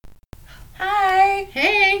Hi.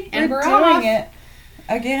 Hey, and we're doing off. it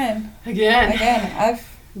again. Again.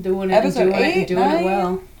 I've doing it, episode and doing it, 8, and doing 9? it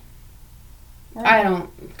well. I don't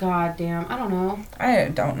know.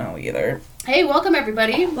 I don't know either. Hey, welcome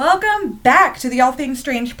everybody. Welcome back to the All Things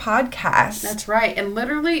Strange podcast. That's right, and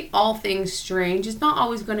literally all things strange. It's not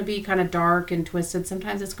always going to be kind of dark and twisted.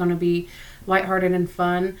 Sometimes it's going to be lighthearted and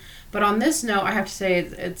fun. But on this note, I have to say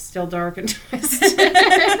it's still dark and twisted.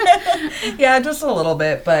 Yeah, just a little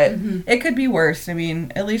bit, but it could be worse. I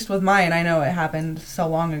mean, at least with mine, I know it happened so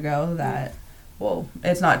long ago that, well,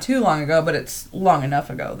 it's not too long ago, but it's long enough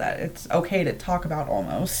ago that it's okay to talk about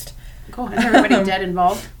almost. Cool. Is everybody dead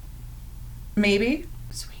involved? Maybe.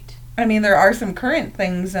 Sweet. I mean, there are some current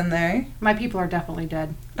things in there. My people are definitely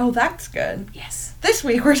dead. Oh, that's good. Yes. This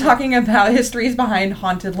week we're talking about histories behind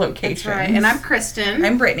haunted locations. That's right. And I'm Kristen.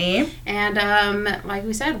 I'm Brittany. And like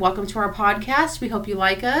we said, welcome to our podcast. We hope you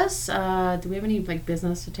like us. Do we have any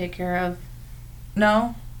business to take care of?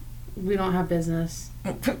 No. We don't have business.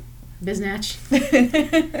 Biznatch.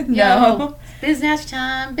 No. Biznatch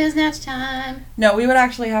time. Biznatch time. No, we would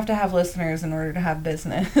actually have to have listeners in order to have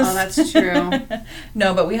business. Oh, that's true.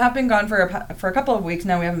 No, but we have been gone for a couple of weeks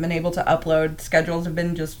now. We haven't been able to upload. Schedules have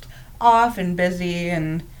been just off and busy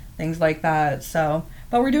and things like that. So,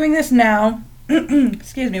 but we're doing this now.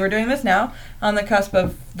 Excuse me. We're doing this now on the cusp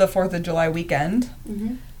of the 4th of July weekend.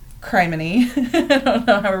 Mm-hmm. Criminy. I don't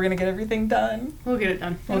know how we're going to get everything done. We'll get it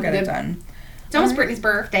done. We'll get it done. It's almost Brittany's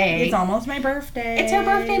birthday. It's almost my birthday. It's her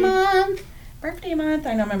birthday month. Birthday month.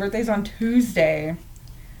 I know my birthday's on Tuesday.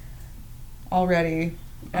 Already.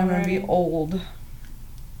 I'm going to be old.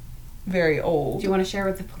 Very old. Do you want to share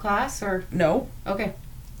with the class or? No. Okay.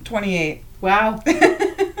 28. Wow.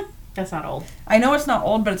 That's not old. I know it's not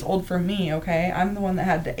old, but it's old for me, okay? I'm the one that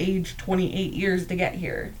had to age 28 years to get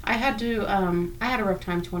here. I had a rough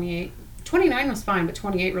time 28. 29 was fine, but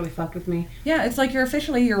 28 really fucked with me. Yeah, it's like you're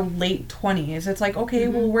officially your late 20s. It's like, okay,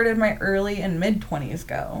 well, where did my early and mid 20s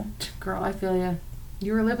go? Girl, I feel you.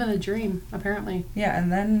 You were living a dream, apparently. Yeah,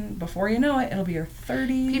 and then before you know it, it'll be your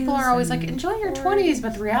 30s. People are always like, enjoy your 20s,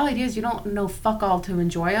 but the reality is you don't know fuck all to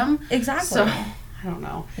enjoy them. Exactly. So, I don't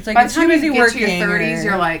know. It's like by the time you get working to your 30s,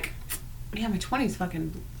 you're like, yeah, my 20s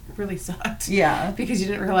fucking really sucked. Yeah. Because you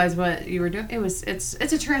didn't realize what you were doing. It's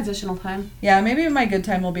a transitional time. Yeah, maybe my good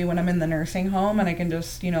time will be when I'm in the nursing home and I can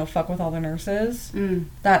just, fuck with all the nurses.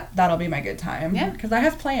 That'll be my good time. Yeah. Because I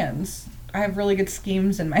have plans. I have really good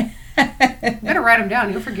schemes in my head. You gotta write them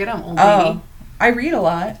down. You'll forget them, old lady. I read a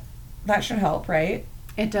lot. That should help, right?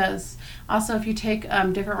 It does. Also, if you take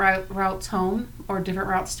different routes home or different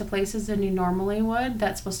routes to places than you normally would,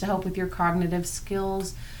 that's supposed to help with your cognitive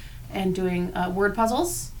skills and doing word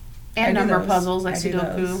puzzles and number puzzles like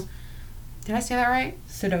Sudoku. Did I say that right?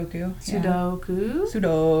 Sudoku. Sudoku.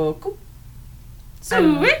 Sudoku.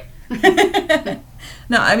 Sweet.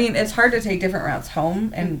 No, I mean, it's hard to take different routes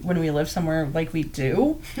home, and when we live somewhere like we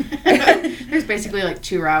do. There's basically like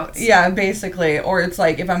 2 routes. Yeah, basically. Or it's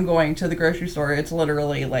like if I'm going to the grocery store, it's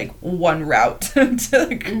literally like one route to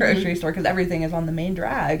the grocery store because everything is on the main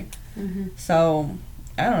drag. Mm-hmm. So,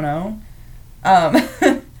 I don't know.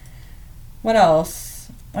 What else?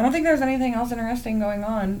 I don't think there's anything else interesting going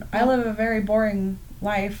on. I live a very boring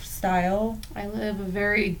lifestyle. I live a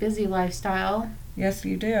very busy lifestyle. Yes,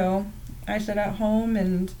 you do. I sit at home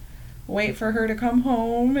and wait for her to come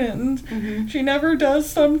home, and she never does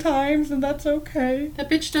sometimes, and that's okay. That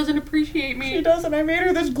bitch doesn't appreciate me. She doesn't. I made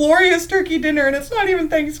her this glorious turkey dinner, and it's not even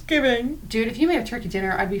Thanksgiving. Dude, if you made a turkey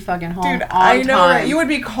dinner, I'd be fucking home. Dude, on I know, time. right? You would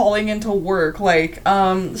be calling into work like,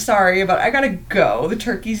 sorry, but I gotta go. The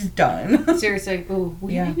turkey's done. Seriously, ooh,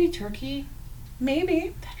 will you make me turkey?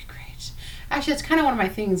 Maybe. That'd be great. Actually, it's kind of one of my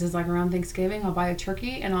things is like around Thanksgiving, I'll buy a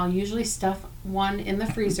turkey, and I'll usually stuff one in the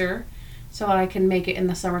freezer so that I can make it in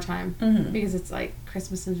the summertime. Because it's like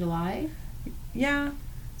Christmas in July. Yeah.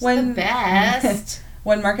 It's the best.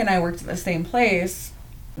 When Mark and I worked at the same place,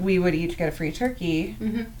 we would each get a free turkey.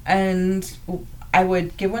 And I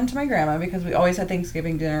would give one to my grandma because we always had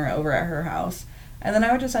Thanksgiving dinner over at her house. And then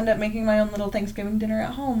I would just end up making my own little Thanksgiving dinner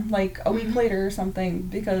at home, like a week later or something,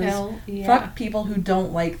 because fuck people who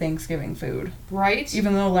don't like Thanksgiving food. Right?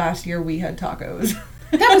 Even though last year we had tacos.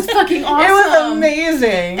 That was fucking awesome. It was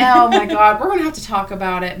amazing. Oh my god, we're gonna have to talk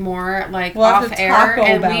about it more, like we'll off air,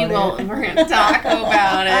 and we're gonna talk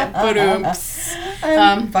about it.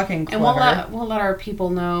 I'm fucking clever. And we'll let our people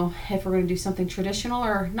know if we're gonna do something traditional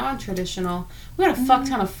or non-traditional. We got a fuck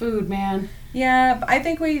ton of food, man. Yeah, but I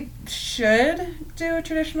think we should do a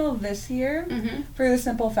traditional this year for the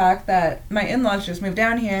simple fact that my in-laws just moved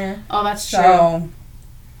down here. Oh, that's true.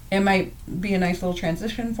 it might be a nice little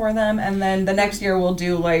transition for them. And then the next year we'll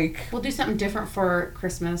do We'll do something different for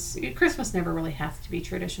Christmas. Christmas never really has to be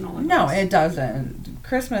traditional. No, it doesn't.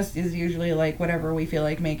 Christmas is usually whatever we feel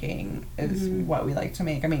like making is what we like to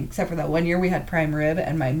make. I mean, except for that one year we had prime rib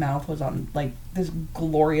and my mouth was on this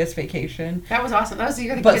glorious vacation. That was awesome. That was the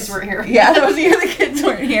year the kids weren't here. Yeah, that was the year the kids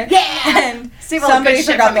weren't here. Yeah! And somebody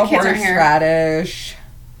forgot the horseradish.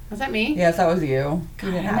 Was that me? Yes, that was you.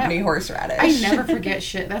 You didn't have any horseradish. I never forget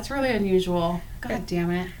shit. That's really unusual. God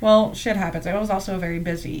damn it. Well, shit happens. It was also a very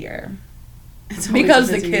busy year. Because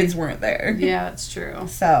the kids weren't there. Yeah, that's true.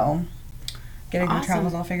 So, getting the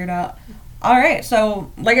travels all figured out. All right,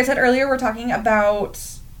 so, like I said earlier, we're talking about...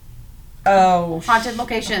 haunted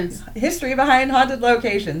locations. History behind haunted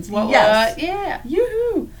locations. Yes. Yeah.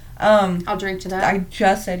 Yoo-hoo. I'll drink to that. I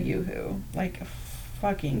just said yoo-hoo. Like a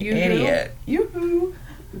fucking idiot. Yoo-hoo.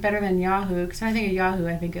 Better than Yahoo, because when I think of Yahoo,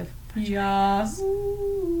 I think of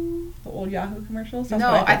Yahoo. The old Yahoo commercials? That's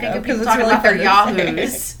no, I think of people talking about their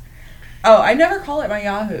Yahoos. Oh, I never call it my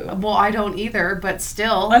Yahoo. Well, I don't either, but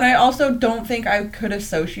still. And I also don't think I could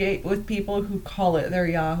associate with people who call it their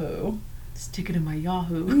Yahoo. Stick it in my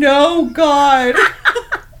Yahoo. No, God.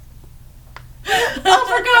 Oh,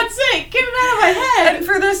 for God's sake, get it out of my head. And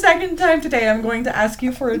for the second time today, I'm going to ask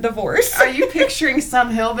you for a divorce. Are you picturing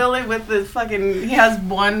some hillbilly with the fucking, he has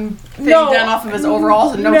one thing done off of his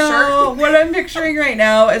overalls and no shirt? No, what I'm picturing right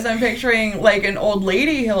now is I'm picturing an old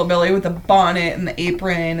lady hillbilly with the bonnet and the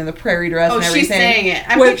apron and the prairie dress and everything. Oh, she's saying it.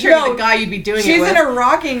 I'm picturing the guy you'd be doing it with. She's in a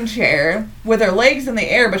rocking chair with her legs in the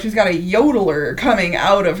air, but she's got a yodeler coming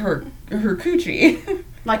out of her coochie.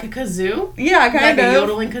 Like a kazoo? Yeah, kind of. Like a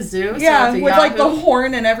yodeling kazoo? Yeah, so with the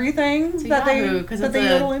horn and everything that they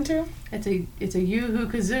yodel into. It's a yoo-hoo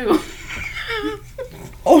kazoo.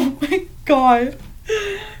 Oh my God.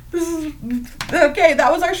 This is... Okay,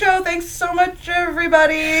 that was our show. Thanks so much,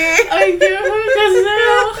 everybody. A yoo-hoo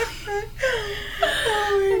kazoo.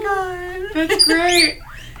 Oh my God. That's great.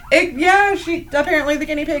 Apparently the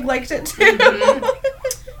guinea pig liked it too. Mm-hmm.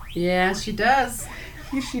 Yeah, she does.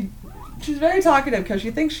 She's very talkative because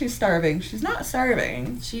she thinks she's starving. She's not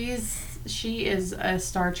starving. She is a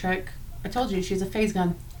Star Trek. I told you, she's a phase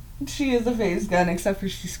gun. She is a phase gun, except for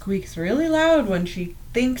she squeaks really loud when she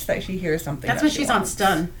thinks that she hears something. That's when she's on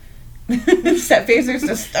stun. Set phasers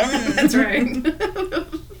to stun. That's right.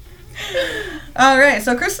 All right,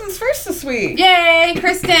 so Kristen's first this week. Yay,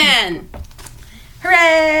 Kristen!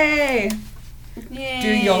 Hooray! Yay. Do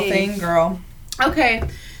your thing, girl. Okay.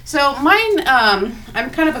 So mine, I'm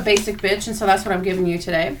kind of a basic bitch, and so that's what I'm giving you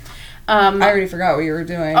today. I already forgot what you were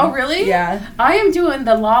doing. Oh, really? Yeah. I am doing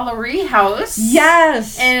the Lalaurie House.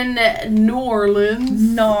 Yes! In New Orleans.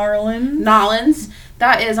 Nolans.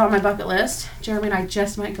 That is on my bucket list. Jeremy and I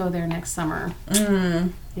just might go there next summer.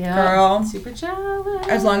 Yeah. Girl. Super jealous.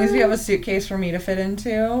 As long as you have a suitcase for me to fit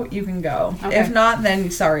into, you can go. Okay. If not, then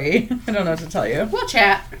sorry. I don't know what to tell you. We'll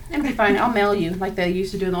chat. It'll be fine. I'll mail you like they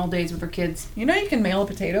used to do in the old days with their kids. You know you can mail a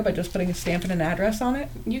potato by just putting a stamp and an address on it?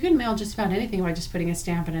 You can mail just about anything by just putting a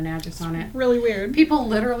stamp and an address on it. Really weird. People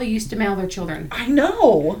literally used to mail their children. I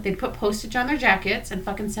know. They'd put postage on their jackets and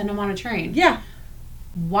fucking send them on a train. Yeah.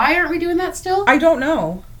 Why aren't we doing that still? I don't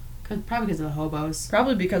know. Probably because of the hobos.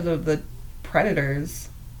 Probably because of the predators.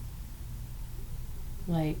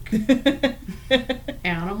 Like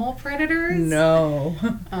animal predators? No.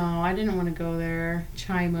 Oh, I didn't want to go there.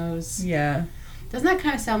 Chimos. Yeah. Doesn't that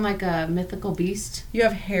kind of sound like a mythical beast? You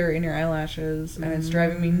have hair in your eyelashes, and it's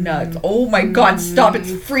driving me nuts. Oh my God! Stop!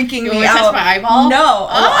 It's freaking me out. Touch my eyeball? No.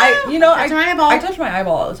 I touch my eyeball. I touch my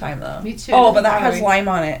eyeball all the time though. Me too. Oh, but that has lime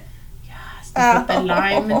on it. Yes. Put the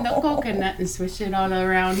lime in the coconut and swish it all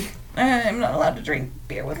around. I'm not allowed to drink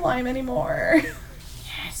beer with lime anymore.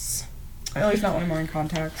 Yes. At least not when I'm wearing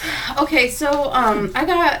contacts. Okay, so I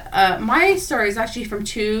got my story is actually from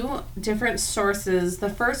two different sources. The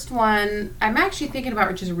first one, I'm actually thinking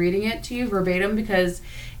about just reading it to you verbatim because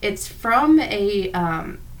it's from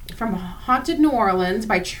from Haunted New Orleans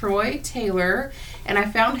by Troy Taylor, and I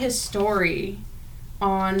found his story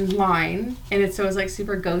online, and it was like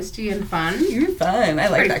super ghosty and fun. You're fun. I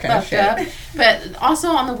like that kind of shit. Up. But also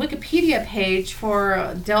on the Wikipedia page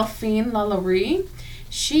for Delphine Lalaurie,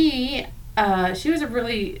 she was a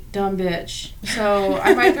really dumb bitch. So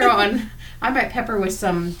I might pepper with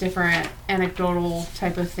some different anecdotal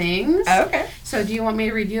type of things. Okay. So do you want me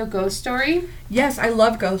to read you a ghost story? Yes, I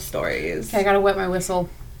love ghost stories. Okay, I gotta wet my whistle.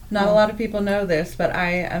 Not a lot of people know this, but I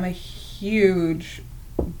am a huge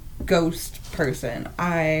ghost person.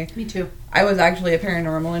 Me too. I was actually a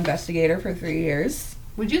paranormal investigator for 3 years.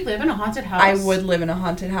 Would you live in a haunted house? I would live in a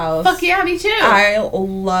haunted house. Fuck yeah, me too. I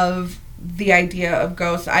love the idea of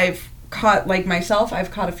ghosts. I've caught, like, myself,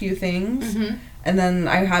 I've caught a few things. Mm-hmm. And then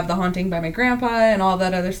I have The Haunting by my grandpa and all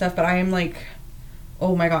that other stuff. But I am like,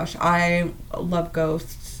 oh my gosh, I love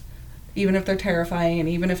ghosts. Even if they're terrifying and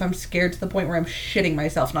even if I'm scared to the point where I'm shitting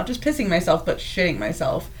myself. Not just pissing myself, but shitting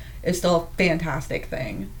myself is still a fantastic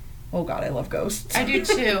thing. Oh God, I love ghosts. I do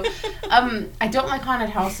too. I don't like haunted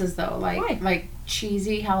houses though. Why? Like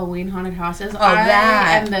cheesy Halloween haunted houses. Oh, I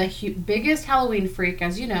am the biggest Halloween freak,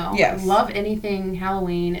 as you know. Yes. I love anything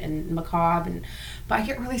Halloween and macabre, but I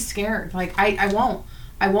get really scared. Like I won't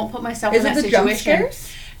put myself in that situation. Is it the jump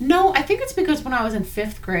scares? No, I think it's because when I was in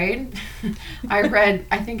 5th grade, I read.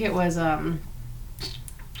 I think it was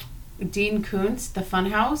Dean Koontz, The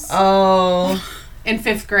Funhouse. Oh. In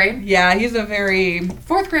 5th grade. Yeah, he's a very...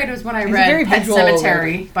 4th grade was when I read Pet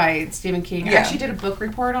Sematary by Stephen King. Yeah. I actually did a book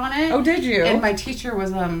report on it. Oh, did you? And my teacher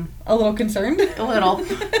was... a little concerned? A little.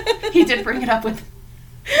 He did bring it up with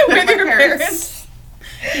your parents.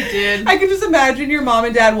 He did. I can just imagine your mom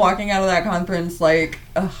and dad walking out of that conference like,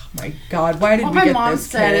 oh my God, why did we get this kid? What my mom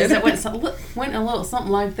said is it went a little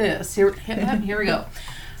something like this. Here we go.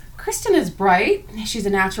 Kristen is bright. She's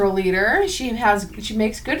a natural leader. She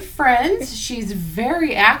makes good friends. She's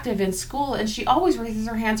very active in school, and she always raises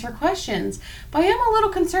her hands for questions. But I am a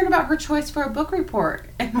little concerned about her choice for a book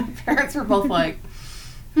report. And my parents were both like,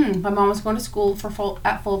 My mom was going to school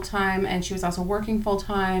at full time, and she was also working full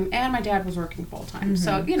time, and my dad was working full time. Mm-hmm.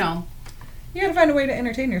 So you gotta find a way to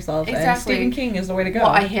entertain yourself. Exactly. And Stephen King is the way to go. Well,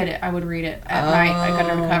 I hid it. I would read it at night. I got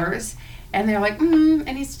it under covers. And they're like, and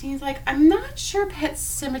he's like, I'm not sure Pet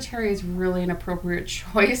Sematary is really an appropriate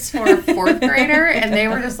choice for a 4th grader. And they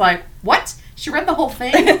were just like, what? She read the whole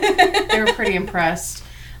thing? They were pretty impressed.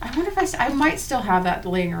 I wonder if I might still have that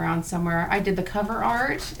laying around somewhere. I did the cover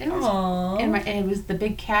art. It was the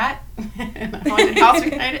big cat and the haunted house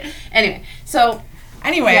behind it.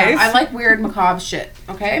 Anyway, yeah, I like weird macabre shit,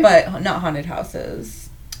 okay? But not haunted houses.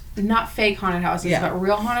 Not fake haunted houses, but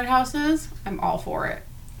real haunted houses. I'm all for it.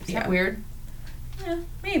 Is that weird? Yeah,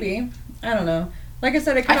 maybe. I don't know. Like I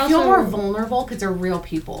said, I feel more vulnerable because they're real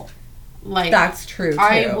people. Like that's true, too.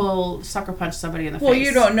 I will sucker punch somebody in the face. Well,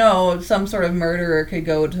 you don't know. Some sort of murderer could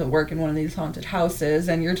go to work in one of these haunted houses,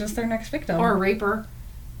 and you're just their next victim. Or a raper.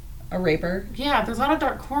 A raper? Yeah, there's a lot of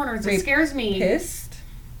dark corners. It scares me. Rapist?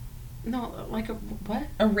 No, like a what?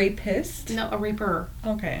 A rapist? No, a raper.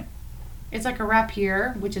 Okay. It's like a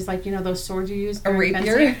rapier, which is like, those swords you use. A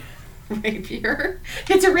rapier? Rapier.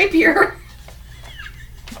 It's a rapier.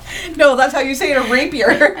 No, that's how you say it, a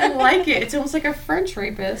rapier. I like it. It's almost like a French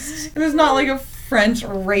rapist. It is not like a French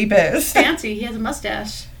rapist. Fancy. He has a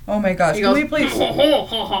mustache. Oh my gosh. Can we please... we're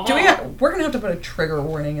going to have to put a trigger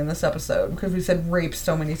warning in this episode because we said rape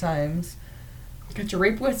so many times. Got your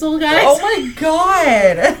rape whistle, guys? Oh my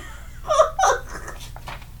God.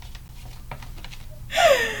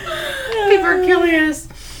 People are killing us.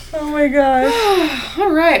 Oh my gosh.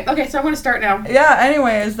 All right. Okay, so I'm going to start now. Yeah,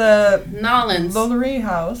 anyways, the Nolans. LaLaurie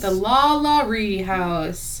house. The LaLaurie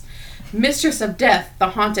house. Mistress of Death, the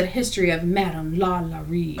haunted history of Madame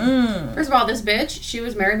LaLaurie. First of all, this bitch, she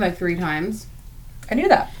was married like 3 times. I knew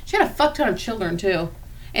that. She had a fuck ton of children, too.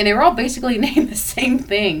 And they were all basically named the same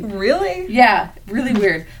thing. Really? Yeah, really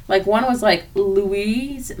weird. Like, one was like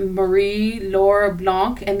Louise Marie Laure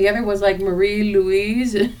Blanc, and the other was like Marie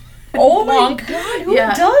Louise Oh Blanc. My God, who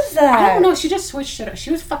does that? I don't know, she just switched it up. She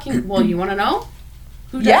was fucking, well, you want to know?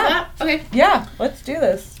 Who does that? Okay. Yeah, let's do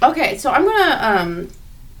this. Okay, so I'm gonna,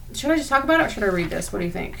 should I just talk about it, or should I read this? What do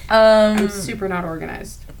you think? I'm super not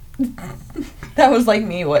organized. That was like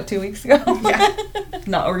me, 2 weeks ago? Yeah.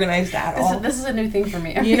 Not organized at all. This is a new thing for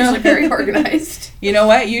me. I'm usually very organized. You know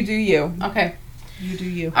what? You do you. Okay. You do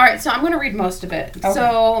you. All right, so I'm going to read most of it. Okay.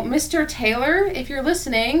 So, Mr. Taylor, if you're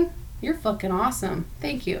listening, you're fucking awesome.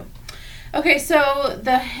 Thank you. Okay, so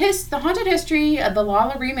the haunted history of the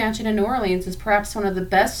LaLaurie Mansion in New Orleans is perhaps one of the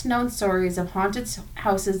best known stories of haunted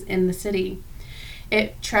houses in the city.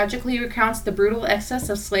 It tragically recounts the brutal excess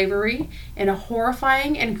of slavery in a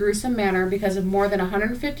horrifying and gruesome manner because of more than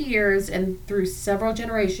 150 years and through several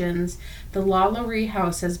generations, the LaLaurie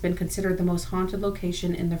house has been considered the most haunted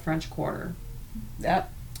location in the French Quarter.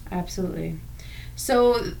 Yep. Absolutely.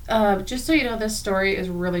 So, just so you know, this story is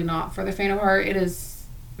really not for the faint of heart. It is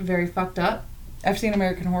very fucked up. I've seen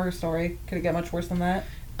American Horror Story. Could it get much worse than that?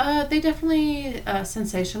 They definitely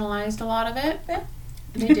sensationalized a lot of it. Yeah.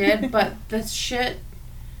 They did, but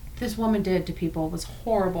this woman did to people was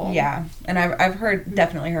horrible. Yeah, and I've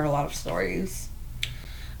definitely heard a lot of stories.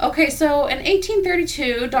 Okay, so in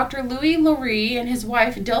 1832, Dr. Louis Laurie and his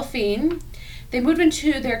wife Delphine, they moved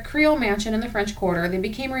into their Creole mansion in the French Quarter. They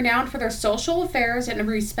became renowned for their social affairs and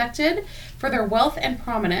respected for their wealth and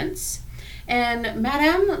prominence. And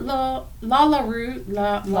Madame La Rue,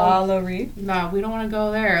 no, we don't want to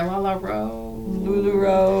go there. La Roe.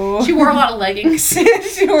 LuLaRoe. She wore a lot of leggings.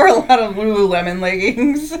 She wore a lot of Lululemon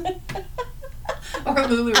leggings. Or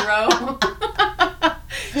LuLaRoe.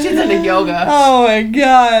 She's into yoga. Oh my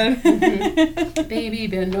god. Mm-hmm. Baby,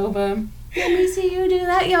 bend over. Let me see you do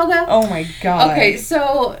that yoga. Oh my god. Okay,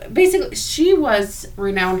 so basically, she was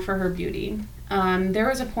renowned for her beauty. There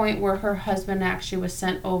was a point where her husband actually was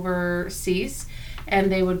sent overseas, and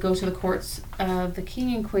they would go to the courts of the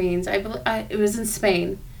king and queens. It was in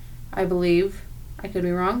Spain, I believe. I could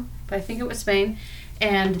be wrong, but I think it was Spain.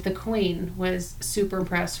 And the queen was super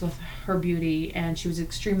impressed with her beauty, and she was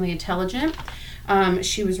extremely intelligent.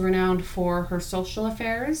 She was renowned for her social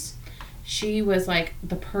affairs. She was like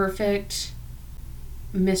the perfect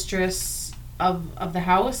mistress of the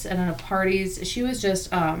house and of parties. She was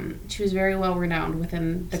just she was very well renowned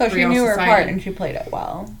within the Creole So she knew society. her part and she played it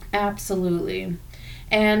well. Absolutely.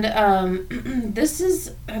 And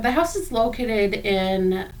the house is located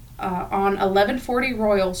in on 1140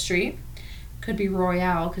 Royal Street. Could be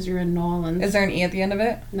Royale because you're in New Orleans. Is there an E at the end of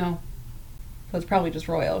it? No. So it's probably just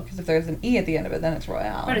Royal, because if there's an E at the end of it, then it's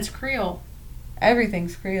Royale. But it's Creole.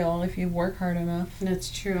 Everything's Creole if you work hard enough.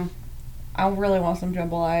 That's true. I really want some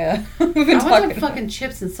jambalaya. I want some fucking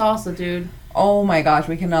chips and salsa, dude. Oh my gosh,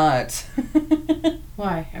 we cannot.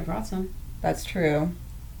 Why? I brought some. That's true.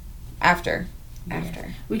 After.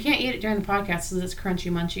 We can't eat it during the podcast because it's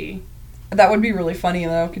crunchy munchy. That would be really funny,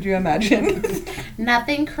 though. Could you imagine?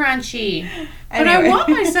 Nothing crunchy. But Anyway. I want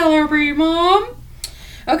my celery, Mom.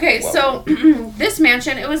 Okay, Whoa. so this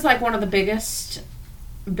mansion, it was like one of the biggest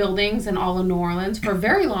buildings in all of New Orleans for a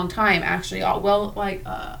very long time, actually. Well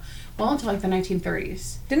into like the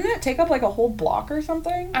 1930s. Didn't it take up like a whole block or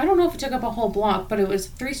something? I don't know if it took up a whole block, but it was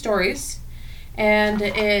 3 stories, and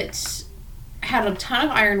it had a ton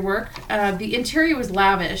of ironwork. The interior was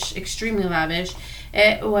lavish, extremely lavish.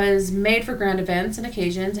 It was made for grand events and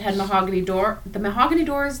occasions. It had mahogany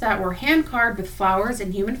doors that were hand carved with flowers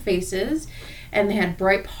and human faces, and they had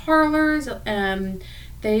bright parlors, and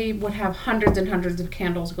they would have hundreds and hundreds of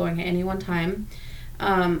candles going at any one time.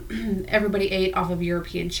 Everybody ate off of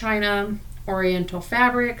European china, Oriental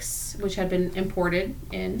fabrics, which had been imported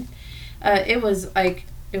in. It was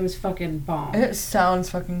fucking bomb. It sounds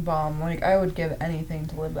fucking bomb. Like, I would give anything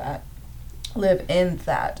to live in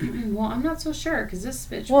that. Well, I'm not so sure, because this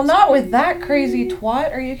bitch Well, was not with that crazy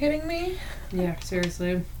twat. Are you kidding me? Yeah,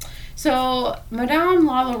 seriously. So, Madame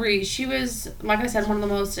Lalaurie, she was, like I said, one of the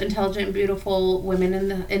most intelligent and beautiful women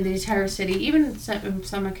in the entire city, even in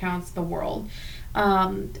some accounts, the world.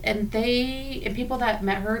 And people that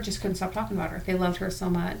met her just couldn't stop talking about her. They loved her so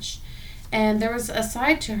much. And there was a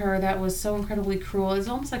side to her that was so incredibly cruel. It was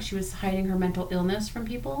almost like she was hiding her mental illness from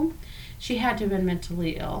people. She had to have been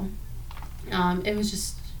mentally ill. It was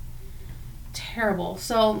just terrible.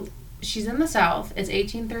 So she's in the South. It's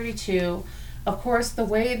 1832. Of course, the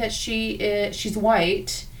way that she's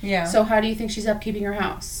white. Yeah. So how do you think she's upkeeping her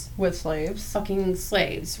house? With slaves. Fucking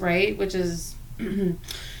slaves, right? Which is,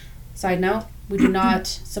 side note, we do not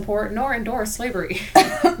support nor endorse slavery.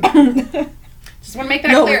 Just want to make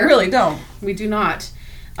that clear. No, we really don't. We do not.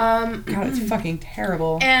 God, it's fucking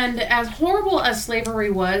terrible. And as horrible as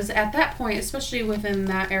slavery was, at that point, especially within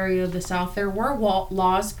that area of the South, there were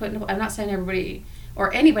laws put in. I'm not saying everybody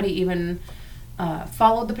or anybody even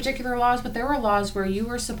followed the particular laws, but there were laws where you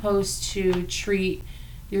were supposed to treat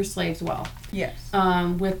your slaves well. Yes.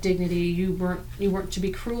 With dignity. You weren't to be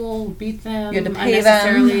cruel, beat them You had to pay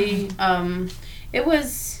unnecessarily. them. It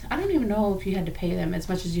was, I don't even know if you had to pay them as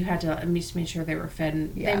much as you had to at least make sure they were fed.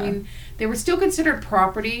 And, Yeah. I mean, they were still considered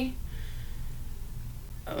property.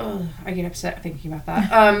 Ugh, I get upset thinking about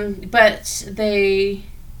that. But they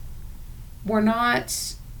were not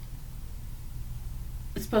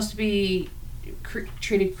supposed to be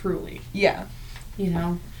treated cruelly. Yeah. You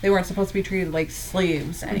know? They weren't supposed to be treated like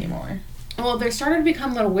slaves anymore. Well, there started to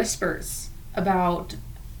become little whispers about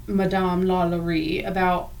Madame Lalaurie,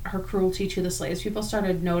 about her cruelty to the slaves. People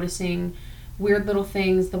started noticing weird little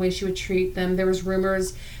things, the way she would treat them. There was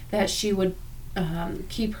rumors that she would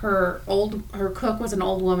keep her cook was an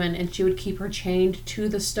old woman, and she would keep her chained to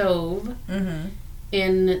the stove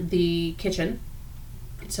in the kitchen.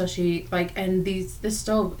 So she this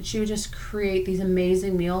stove, she would just create these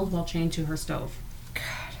amazing meals while chained to her stove.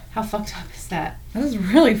 God, how fucked up is that? That is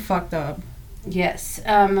really fucked up. Yes.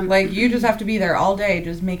 Like, you just have to be there all day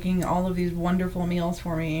just making all of these wonderful meals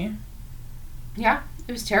for me. Yeah,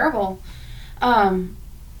 it was terrible. Let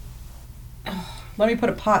me put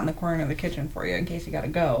a pot in the corner of the kitchen for you in case you gotta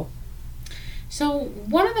go. So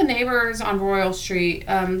one of the neighbors on Royal Street,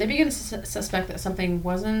 they began to suspect that something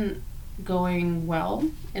wasn't going well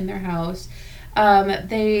in their house.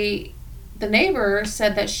 The neighbor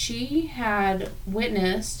said that she had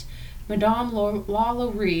witnessed Madame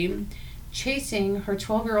LaLaurie chasing her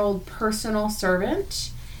 12-year-old personal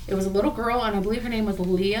servant. It was a little girl, and I believe her name was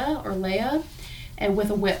Leia, and with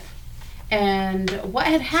a whip. And what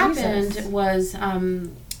had happened was the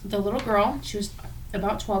little girl, she was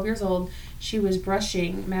about 12 years old, she was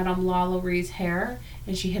brushing Madame LaLaurie's hair,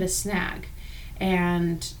 and she hit a snag.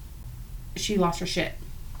 And she lost her shit.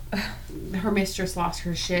 Her mistress lost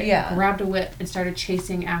her shit, grabbed a whip, and started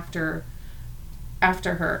chasing after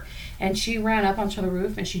her. And she ran up onto the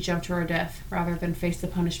roof, and she jumped to her death rather than face the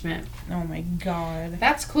punishment. Oh my God.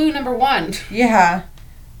 That's clue number 1. Yeah.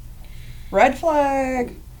 Red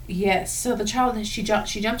flag. Yes. So the child, she jumped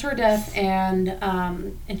to her death,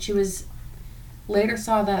 and she was later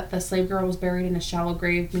saw that the slave girl was buried in a shallow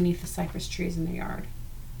grave beneath the cypress trees in the yard.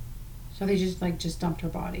 So they just dumped her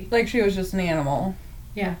body. Like she was just an animal.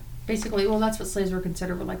 Yeah. Basically, well, that's what slaves were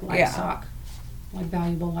considered, like livestock. Yeah. Like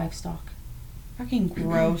valuable livestock. Fucking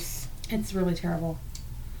gross. It's really terrible.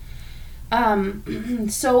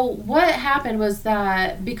 So what happened was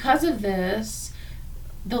that because of this,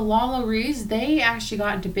 the LaLauries, they actually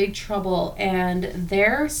got into big trouble, and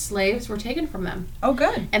their slaves were taken from them. Oh,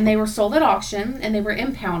 good. And they were sold at auction, and they were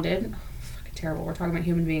impounded. Fucking terrible. We're talking about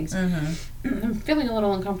human beings. Mm-hmm. I'm feeling a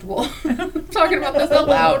little uncomfortable talking about this out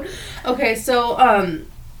loud. Okay, so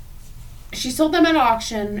she sold them at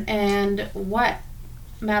auction, and what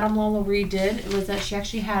Madame LaLaurie did was that she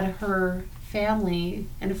actually had her family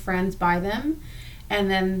and friends buy them,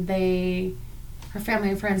 and then her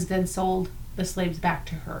family and friends then sold the slaves back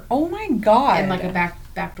to her. Oh my God. In like a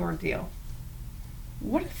backdoor deal.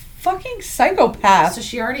 What a fucking psychopath. So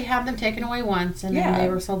she already had them taken away once, and then they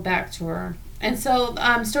were sold back to her. And so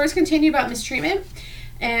stories continue about mistreatment,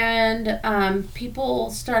 and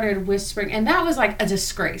people started whispering, and that was like a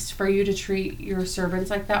disgrace for you to treat your servants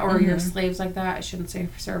like that, or your slaves like that. I shouldn't say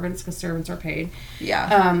servants, because servants are paid.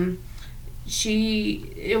 Yeah.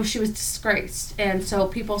 She was disgraced, and so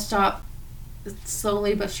people stopped.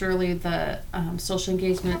 Slowly but surely, the social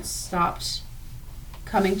engagements stopped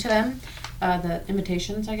coming to them. The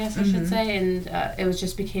invitations, I guess I should say, and it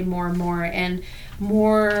just became more and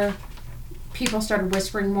more people started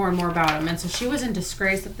whispering more and more about him, and so she was in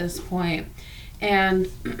disgrace at this point.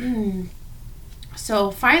 And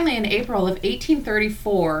so finally, in April of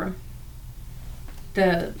 1834,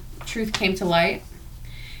 the truth came to light.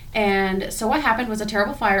 And so what happened was a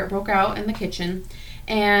terrible fire broke out in the kitchen,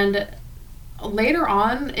 and later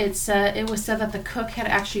on, it was said that the cook had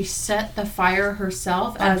actually set the fire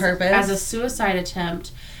herself on purpose as a suicide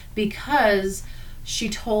attempt, because she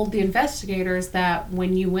told the investigators that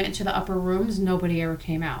when you went to the upper rooms, nobody ever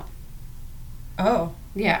came out. Oh.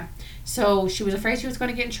 Yeah. So she was afraid she was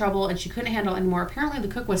going to get in trouble, and she couldn't handle it anymore. Apparently,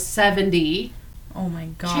 the cook was 70. Oh my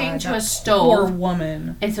God. Chained to a stove. Poor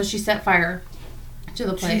woman. And so she set fire to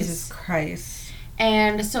the place. Jesus Christ.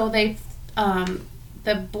 And so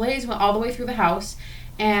the blaze went all the way through the house,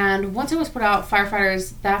 and once it was put out,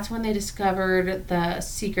 firefighters, that's when they discovered the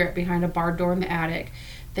secret behind a barred door in the attic.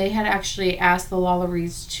 They had actually asked the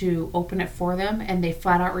LaLauries to open it for them, and they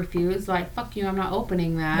flat out refused, like, fuck you, I'm not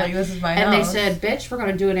opening that. Like, this is my house. And they said, bitch, we're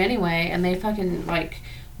going to do it anyway, and they fucking,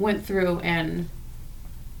 went through and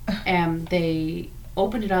they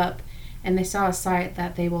opened it up, and they saw a sight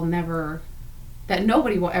that that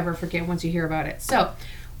nobody will ever forget once you hear about it. So,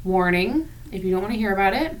 warning, if you don't want to hear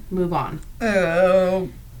about it, move on. Oh,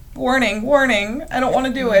 warning. I don't want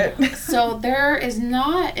to do it. So there is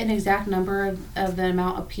not an exact number of the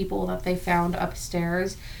amount of people that they found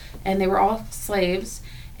upstairs, and they were all slaves.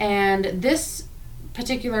 And this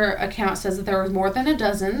particular account says that there was more than a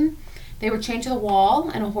dozen. They were chained to the wall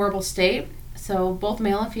in a horrible state. So both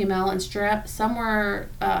male and female, and some were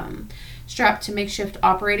strapped to makeshift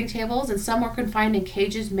operating tables, and some were confined in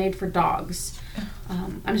cages made for dogs.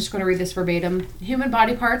 I'm just going to read this verbatim. Human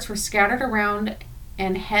body parts were scattered around,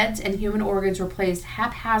 and heads and human organs were placed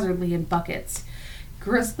haphazardly in buckets.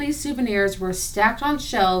 Grisly souvenirs were stacked on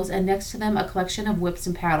shelves, and next to them a collection of whips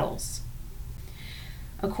and paddles.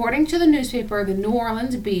 According to the newspaper, the New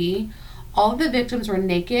Orleans Bee, all of the victims were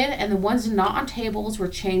naked, and the ones not on tables were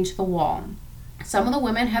chained to the wall. Some of the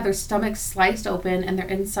women had their stomachs sliced open and their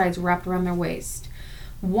insides wrapped around their waist.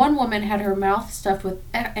 One woman had her mouth stuffed with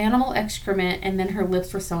animal excrement, and then her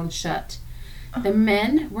lips were sewn shut. The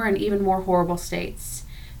men were in even more horrible states.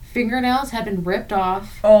 Fingernails had been ripped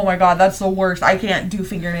off. Oh my God, that's the worst. I can't do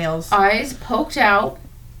fingernails. Eyes poked out.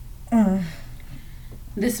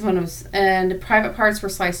 This one was, and private parts were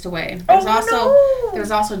sliced away. No! There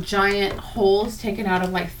was also giant holes taken out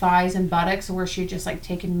of like thighs and buttocks where she just like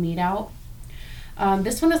taken meat out.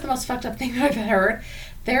 This one is the most fucked up thing that I've heard.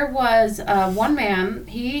 There was one man,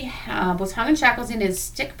 he was hung in shackles and his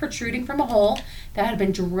stick protruding from a hole that had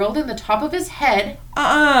been drilled in the top of his head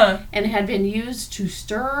and had been used to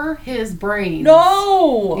stir his brain.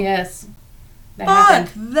 No! Yes. Fuck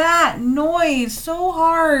that noise so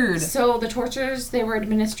hard. So the tortures, they were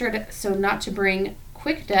administered so not to bring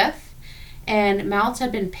quick death, and mouths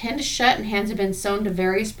had been pinned shut and hands had been sewn to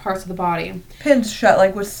various parts of the body. Pins shut,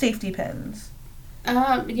 like with safety pins.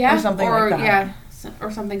 Yeah. Or something like that. Yeah, or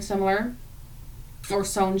something similar. Or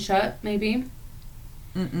sewn shut, maybe.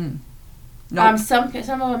 Nope. Some of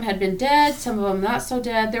them had been dead, some of them not so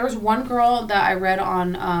dead. There was one girl that I read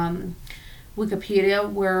on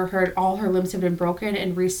Wikipedia where all her limbs had been broken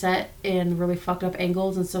and reset in really fucked up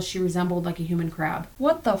angles, and so she resembled like a human crab.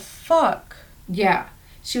 What the fuck? Yeah.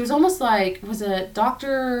 She was almost like, was it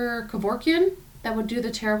Dr. Kevorkian that would do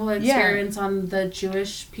the terrible experiments on the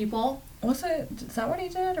Jewish people? Was it? Is that what he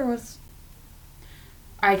did, or was?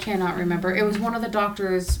 I cannot remember. It was one of the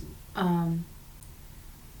doctors. Yeah,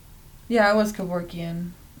 it was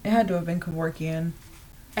Kevorkian. It had to have been Kevorkian.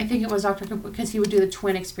 I think it was Dr. because he would do the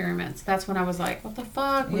twin experiments. That's when I was like, what the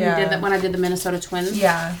fuck? When Yeah. he did that, when I did the Minnesota twins.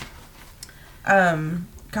 Yeah.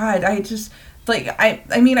 God, I just like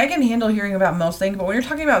I mean I can handle hearing about most things, but when you're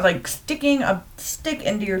talking about like sticking a stick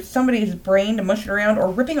into somebody's brain to mush it around or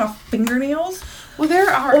ripping off fingernails. Well, there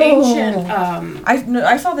are ancient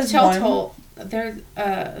I saw this telltale.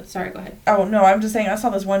 Sorry, go ahead. Oh no, I'm just saying I saw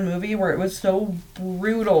this one movie where it was so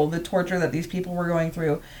brutal, the torture that these people were going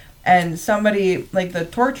through, and somebody like the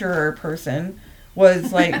torturer person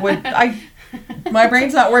was like, my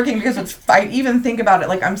brain's not working because I even think about it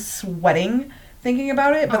like I'm sweating thinking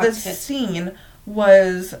about it. But this scene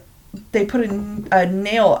was they put a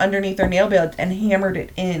nail underneath their nail bed and hammered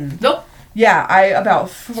it in. Nope. Yeah, I about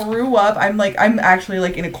threw up. I'm actually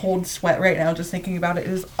like in a cold sweat right now just thinking about it. It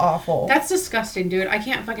is awful. That's disgusting, dude. I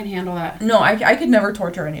can't fucking handle that. No, I could never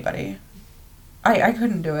torture anybody. I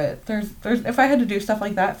couldn't do it. There's if I had to do stuff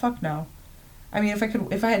like that, fuck no. I mean, if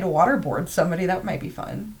I had to waterboard somebody, that might be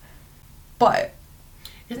fun. But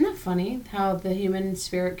isn't that funny how the human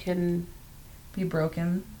spirit can be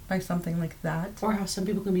broken by something like that, or how some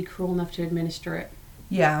people can be cruel enough to administer it?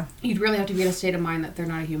 Yeah. You'd really have to be in a state of mind that they're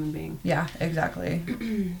not a human being. Yeah, exactly.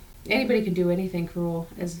 Anybody can do anything cruel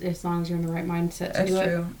as long as you're in the right mindset to do it. That's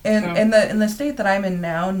true. And in the state that I'm in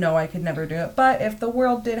now, no, I could never do it. But if the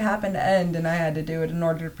world did happen to end and I had to do it in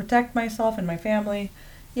order to protect myself and my family,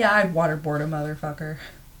 yeah, I'd waterboard a motherfucker.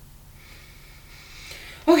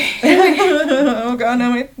 Okay. Oh god,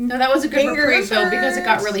 no, that was a good reprieve though, because it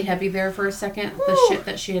got really heavy there for a second. Woo. The shit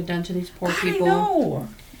that she had done to these poor people.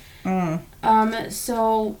 I know.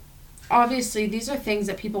 So obviously these are things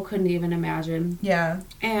that people couldn't even imagine. Yeah.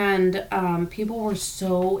 And people were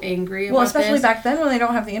so angry about this. Well, especially back then when they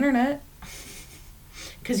don't have the internet.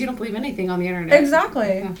 Because you don't believe anything on the internet.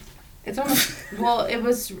 Exactly. Yeah. It's almost it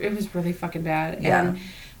was really fucking bad. Yeah. And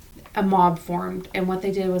a mob formed, and what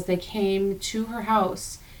they did was they came to her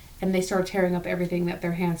house and they started tearing up everything that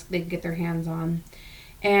they could get their hands on.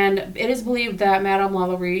 And it is believed that Madame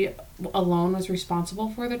Lalaurie alone was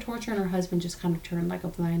responsible for the torture, and her husband just kind of turned like a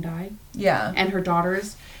blind eye. Yeah. And her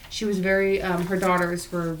daughters, she was very, her daughters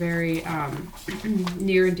were very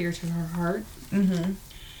near and dear to her heart. Mm-hmm.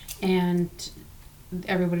 And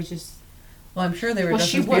everybody just... Well, I'm sure they were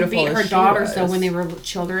just as beautiful she would beat her as daughters, though, when they were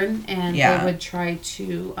children, and Yeah. they would try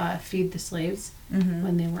to feed the slaves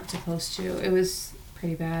when they weren't supposed to. It was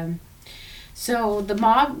pretty bad. So the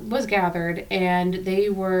mob was gathered, and they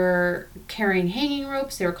were carrying hanging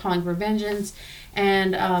ropes. They were calling for vengeance,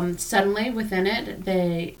 and suddenly within it,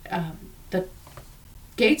 the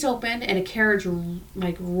gates opened, and a carriage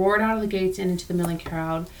roared out of the gates and into the milling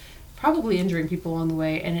crowd, probably injuring people along the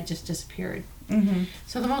way, and it just disappeared. Mm-hmm.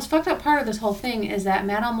 So the most fucked up part of this whole thing is that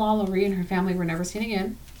Madame Lalaurie and her family were never seen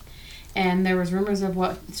again, and there was rumors of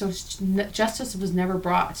justice was never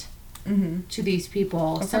brought to these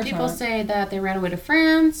people. Some people say that they ran away to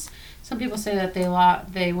France. Some people say that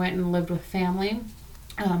they went and lived with family,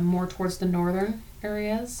 more towards the northern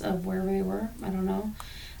areas of wherever they were. I don't know.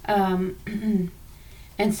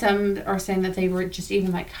 And some are saying that they were just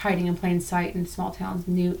even hiding in plain sight in small towns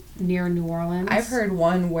near New Orleans. I've heard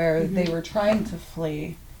one where they were trying to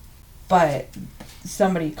flee, but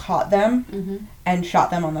somebody caught them and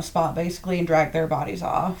shot them on the spot, basically, and dragged their bodies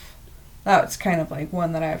off. That's kind of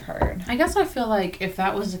one that I've heard. I guess I feel like if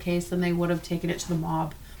that was the case, then they would have taken it to the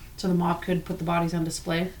mob, so the mob could put the bodies on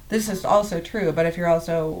display. This is also true, but if you're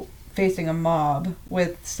also facing a mob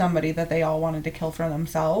with somebody that they all wanted to kill for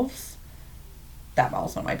themselves, that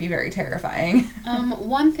also might be very terrifying.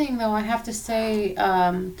 One thing though, I have to say,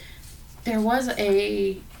 there was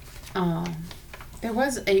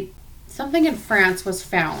something in France was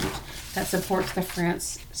found that supports the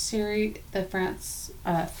France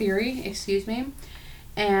theory, excuse me,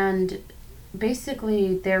 and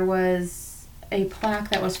basically there was a plaque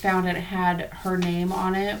that was found and it had her name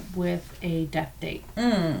on it with a death date.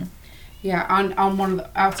 Yeah, on one of the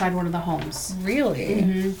outside one of the homes.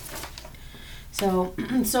 Really? So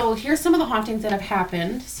here's some of the hauntings that have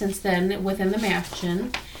happened since then within the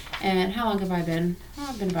mansion. And how long have I been?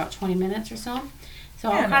 I've been about 20 minutes or so.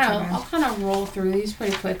 So Yeah, I'll kind of roll through these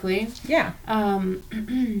pretty quickly. Yeah.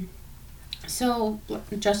 So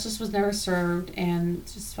justice was never served, and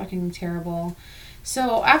it's just fucking terrible.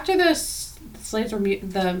 So after the slaves were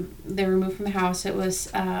they were removed from the house, it was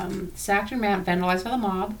sacked and vandalized by the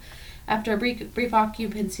mob. After a brief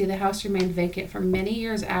occupancy, the house remained vacant for many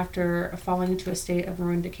years after falling into a state of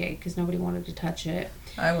ruined decay because nobody wanted to touch it.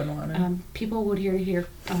 I wouldn't want to. People would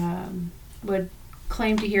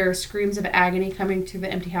claim to hear screams of agony coming through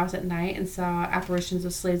the empty house at night and saw apparitions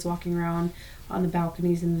of slaves walking around on the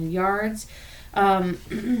balconies and the yards.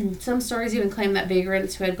 Some stories even claim that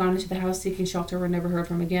vagrants who had gone into the house seeking shelter were never heard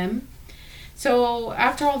from again. So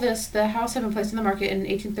after all this, the house had been placed on the market in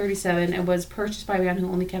 1837 and was purchased by a man who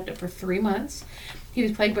only kept it for 3 months. He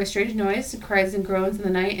was plagued by strange noise, cries and groans in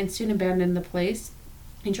the night, and soon abandoned the place.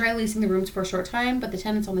 He tried leasing the rooms for a short time, but the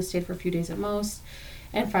tenants only stayed for a few days at most,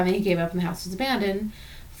 and finally he gave up and the house was abandoned.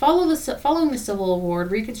 Following the Civil War,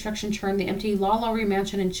 Reconstruction turned the empty La Laurie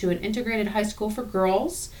mansion into an integrated high school for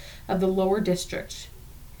girls of the lower district.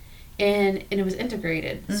 And it was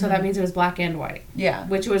integrated, so that means it was black and white. Yeah.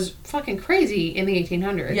 Which was fucking crazy in the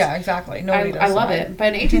 1800s. Yeah, exactly. Nobody does I love that. it.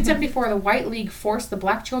 But in 1874, the White League forced the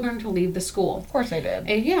black children to leave the school. Of course they did.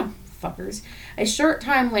 Yeah, fuckers. A short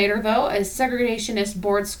time later, though, a segregationist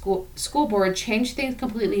school board changed things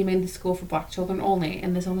completely and made the school for black children only,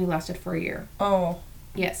 and this only lasted for a year. Oh.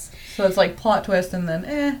 Yes. So it's like plot twist and then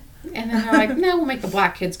And then they're like, no, we'll make the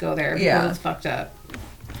black kids go there because Yeah. it's fucked up.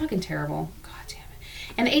 Fucking terrible. God damn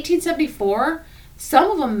it. In 1874,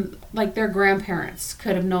 some of them, like their grandparents,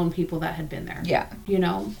 could have known people that had been there. Yeah. You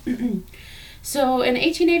know? So in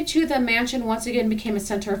 1882, the mansion once again became a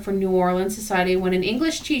center for New Orleans society when an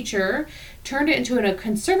English teacher turned it into a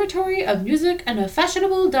conservatory of music and a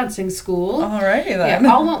fashionable dancing school. Alrighty then.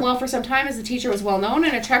 Yeah, all went well for some time as the teacher was well known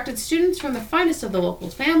and attracted students from the finest of the local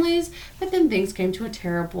families, but then things came to a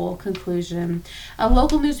terrible conclusion. A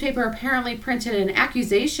local newspaper apparently printed an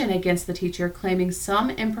accusation against the teacher claiming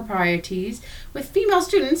some improprieties with female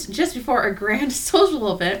students just before a grand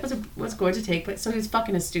social event was going to take place. So he was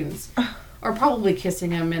fucking his students. Or probably kissing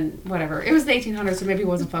him and whatever. It was the 1800s, so maybe he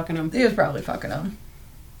wasn't fucking them. He was probably fucking him.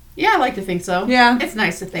 Yeah, I like to think so. Yeah. It's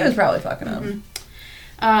nice to think. He was probably fucking him.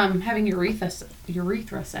 Having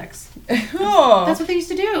urethra sex. Oh. That's what they used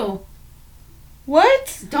to do.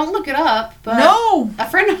 What? Don't look it up, but No. a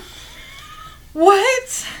friend.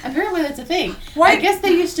 What? Apparently, that's a thing. Why? I guess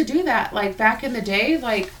they used to do that, like back in the day,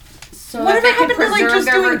 like so Whatever that they could happened to, like, preserve just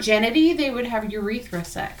their doing- virginity. They would have urethra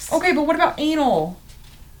sex. Okay, but what about anal?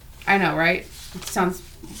 I know, right? It sounds.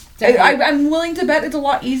 I'm willing to bet it's a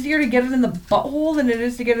lot easier to get it in the butthole than it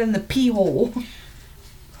is to get it in the pee hole.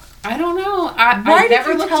 I don't know. Why I did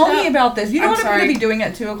you tell me about this? You know I'm what I'm sorry. going to be doing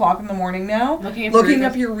at 2 o'clock in the morning now? Looking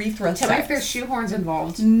up urethra Tell me sex. if there's shoehorns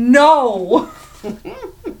involved. No.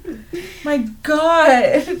 My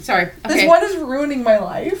God. Sorry. Okay. This one is ruining my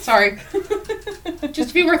life. Sorry.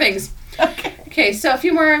 Just a few more things. Okay, so a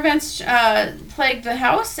few more events plagued the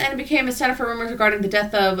house, and it became a center for rumors regarding the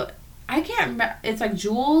death of, I can't remember, it's like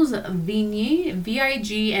Jules Vignie,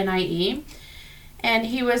 Vignie, and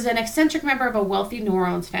he was an eccentric member of a wealthy New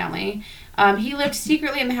Orleans family. He lived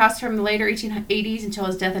secretly in the house from the later 1880s until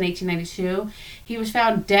his death in 1892. He was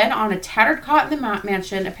found dead on a tattered cot in the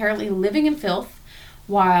mansion, apparently living in filth,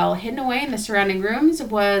 while hidden away in the surrounding rooms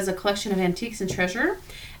was a collection of antiques and treasure.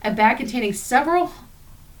 A bag containing several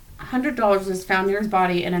 $100 was found near his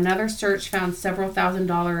body, and another search found several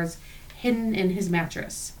 $1,000s hidden in his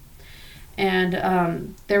mattress.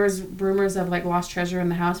 And there was rumors of like lost treasure in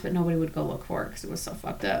the house, but nobody would go look for it because it was so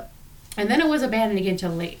fucked up. And then it was abandoned again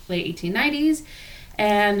until late 1890s,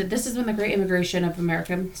 and this is when the Great Immigration of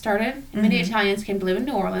America started. Mm-hmm. Many Italians came to live in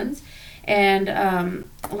New Orleans, and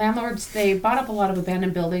landlords, they bought up a lot of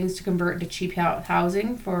abandoned buildings to convert into cheap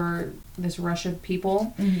housing for this rush of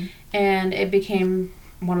people, and it became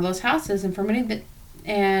one of those houses. And for many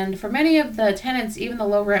of the tenants, even the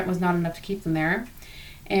low rent was not enough to keep them there.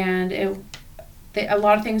 And A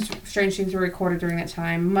lot of strange things were recorded during that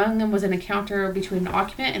time. Among them was an encounter between an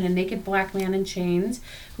occupant and a naked black man in chains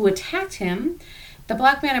who attacked him. The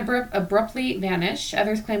black man abruptly vanished.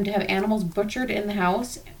 Others claimed to have animals butchered in the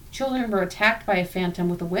house. Children were attacked by a phantom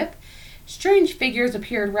with a whip. Strange figures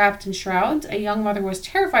appeared wrapped in shrouds. A young mother was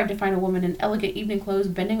terrified to find a woman in elegant evening clothes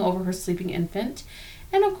bending over her sleeping infant.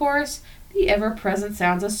 And of course, the ever-present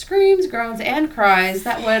sounds of screams, groans, and cries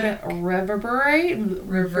that would reverberate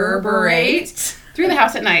through the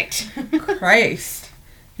house at night. Christ.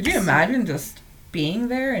 Could you imagine just being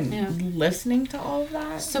there and listening to all of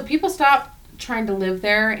that? So people stopped trying to live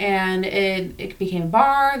there, and it became a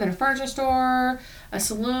bar, then a furniture store, a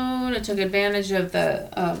saloon. It took advantage of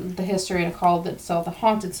the history and called itself the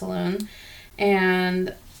Haunted Saloon.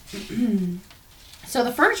 And so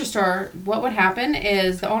the furniture store, what would happen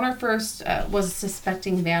is the owner first was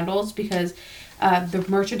suspecting vandals because the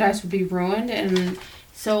merchandise would be ruined. And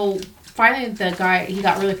so finally the guy, he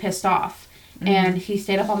got really pissed off. Mm-hmm. And he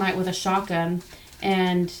stayed up all night with a shotgun.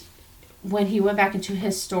 And when he went back into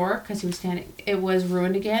his store, because he was standing, it was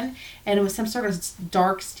ruined again. And it was some sort of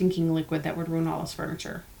dark, stinking liquid that would ruin all his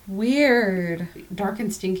furniture. Weird. Dark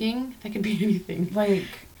and stinking? That could be anything.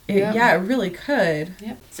 Like, yeah, it really could.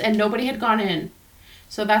 Yep. And nobody had gone in.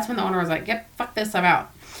 So that's when the owner was like, yep, fuck this, I'm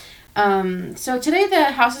out. So today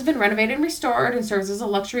the house has been renovated and restored and serves as a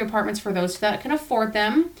luxury apartments for those that can afford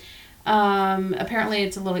them. Apparently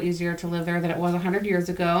it's a little easier to live there than it was 100 years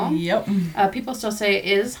ago. Yep. People still say it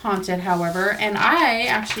is haunted, however. And I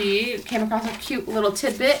actually came across a cute little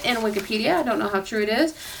tidbit in Wikipedia. I don't know how true it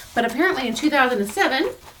is. But apparently in 2007,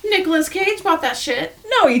 Nicolas Cage bought that shit.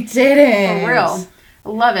 No, he didn't. For real.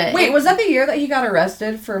 Love it. Wait, was that the year that he got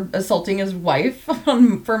arrested for assaulting his wife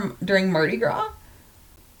during Mardi Gras?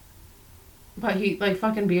 But he,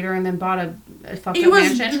 fucking beat her and then bought a fucking He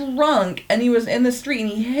mansion? was drunk, and he was in the street, and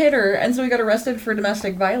he hit her, and so he got arrested for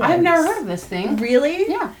domestic violence. I've never heard of this thing. Really?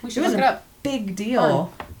 Yeah, we should look it up. Big deal.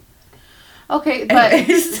 Fun. Okay, but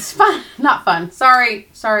it's fun. Not fun. Sorry,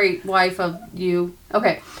 wife of you.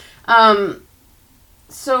 Okay.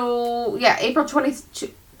 So, yeah, April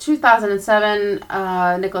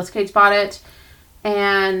 2007, Nicolas Cage bought it,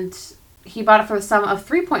 and he bought it for the sum of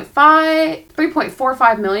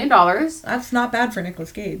 $3.45 million. That's not bad for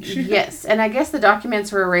Nicolas Cage. Yes, and I guess the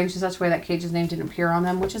documents were arranged in such a way that Cage's name didn't appear on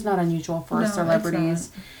them, which is not unusual for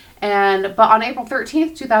celebrities. But on April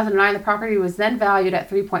 13th, 2009, the property was then valued at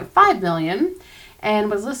 $3.5 million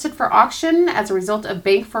and was listed for auction as a result of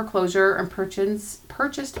bank foreclosure and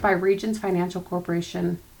purchased by Regions Financial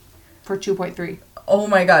Corporation for $2.3. Oh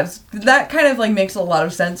my god, that kind of makes a lot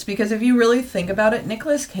of sense, because if you really think about it,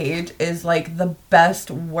 Nicolas Cage is the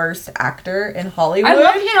best, worst actor in Hollywood. I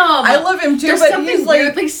love him. I love him too. There's but something he's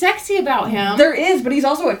weirdly sexy about him. There is, but he's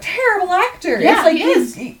also a terrible actor. Yeah,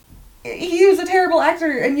 it's he is. He is a terrible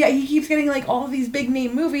actor, and yet he keeps getting all of these big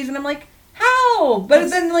name movies, and I'm like, how? But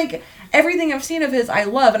then everything I've seen of his, I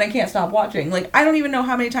love, and I can't stop watching. I don't even know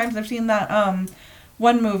how many times I've seen that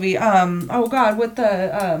one movie. Oh god, with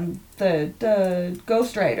the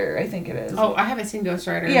Ghost Rider, I think it is. Oh, I haven't seen Ghost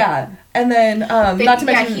Rider. Yeah, and then not to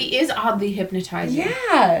mention, he is oddly hypnotizing.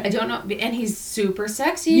 Yeah, I don't know, and he's super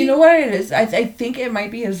sexy. You know what it is? I think it might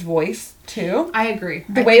be his voice too. I agree.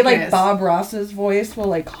 The way Bob Ross's voice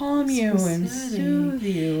will calm you and soothe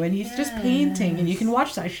you, and he's just painting, and you can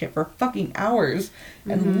watch that shit for fucking hours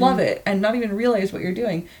and love it and not even realize what you're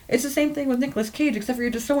doing. It's the same thing with Nicolas Cage, except for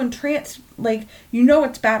you're just so entranced,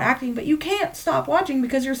 it's bad acting, but you can't stop watching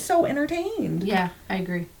because you're so entertained. Yeah, I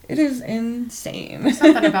agree. It is insane. There's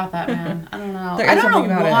something about that, man. I don't know. I don't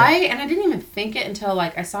know why, and I didn't even think it until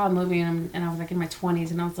I saw a movie and I was in my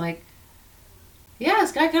 20s, and I was like, yeah,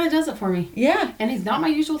 this guy kind of does it for me. Yeah. And he's not my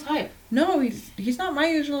usual type. No, he's not my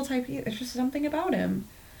usual type either. It's just something about him.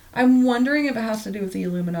 I'm wondering if it has to do with the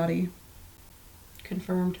Illuminati.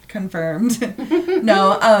 Confirmed.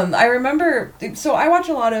 No, I remember, so I watch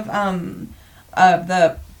a lot of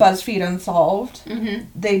the BuzzFeed Unsolved. Mm-hmm.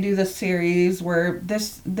 They do this series where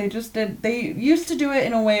they used to do it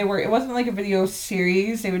in a way where it wasn't a video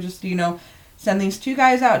series. They would just, send these two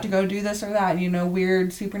guys out to go do this or that,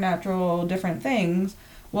 weird, supernatural, different things.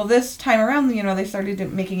 Well, this time around, they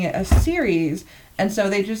started making it a series, and so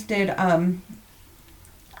they just did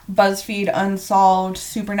BuzzFeed Unsolved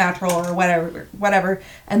Supernatural or whatever,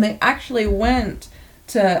 and they actually went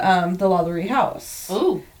to the Lalaurie house.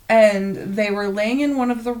 Ooh. And they were laying in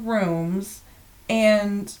one of the rooms,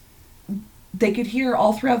 and they could hear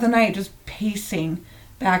all throughout the night just pacing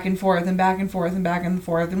back and forth and back and forth and back and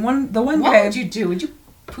forth. And what guy, would you do? Would you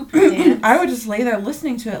poop your pants? I would just lay there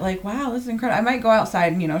listening to it wow, this is incredible. I might go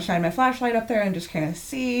outside and, shine my flashlight up there and just kind of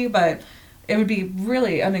see, but it would be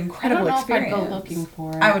really an incredible experience. I don't know if I'd go looking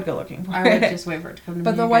for it. I would go looking for it. I would just wait for it to come to me.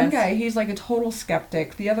 But the one guy, he's like a total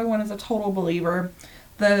skeptic. The other one is a total believer.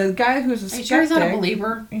 The guy who's a skeptic... Are you sure he's not a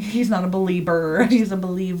believer? He's not a believer. He's a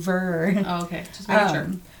believer. Oh, okay. Just make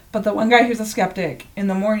sure. But the one guy who's a skeptic, in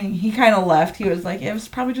the morning, he kind of left. He was like, it was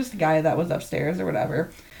probably just a guy that was upstairs or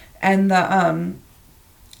whatever. And the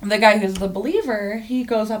guy who's the believer, he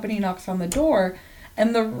goes up and he knocks on the door.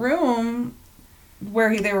 And the room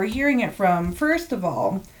where they were hearing it from, first of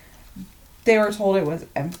all, they were told it was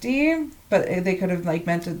empty, but they could have like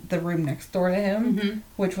meant the room next door to him,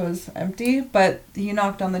 which was empty. But he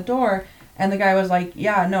knocked on the door, and the guy was like,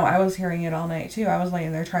 yeah, no, I was hearing it all night too. I was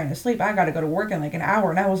laying there trying to sleep. I got to go to work in like an hour,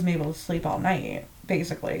 and I wasn't able to sleep all night,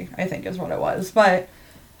 basically, I think is what it was. But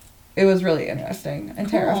it was really interesting and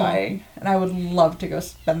terrifying, and I would love to go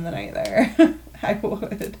spend the night there. I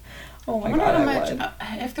would. Oh my God, I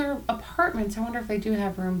would. If they're apartments, I wonder if they do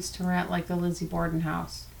have rooms to rent, like the Lizzie Borden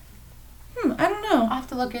house. I don't know. I'll have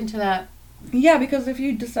to look into that. Yeah, because if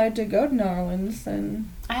you decide to go to New Orleans,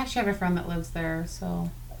 then... I actually have a friend that lives there, so...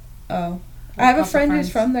 Oh. I have a friend who's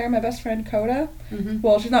from there, my best friend, Coda.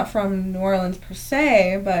 Well, she's not from New Orleans per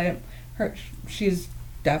se, but she's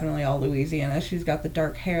definitely all Louisiana. She's got the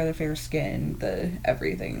dark hair, the fair skin, the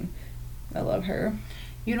everything. I love her.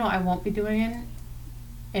 You know, I won't be doing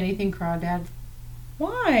anything crawdad.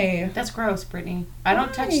 Why? That's gross, Brittany. I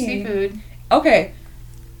don't touch seafood. Okay.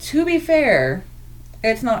 To be fair,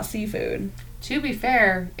 it's not seafood. To be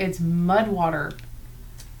fair, it's mud water.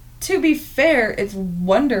 To be fair, it's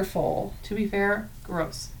wonderful. To be fair,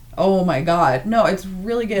 gross. Oh my God. No, it's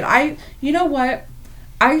really good. You know what?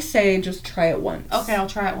 I say just try it once. Okay, I'll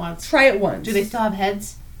try it once. Try it once. Do they still have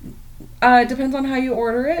heads? It depends on how you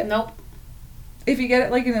order it. Nope. If you get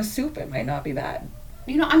it like in a soup, it might not be bad.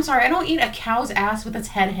 You know, I'm sorry, I don't eat a cow's ass with its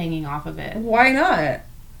head hanging off of it. Why not?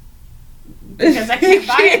 Because I can't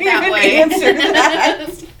buy it that way. Answer that.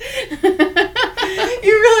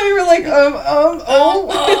 You really were like,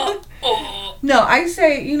 oh. No, I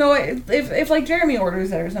say, you know what, if like Jeremy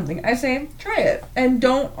orders it or something, I say, try it. And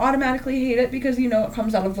don't automatically hate it because you know it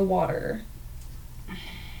comes out of the water.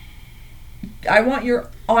 I want your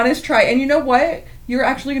honest try. And you know what? You're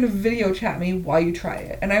actually going to video chat me while you try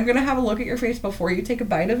it. And I'm going to have a look at your face before you take a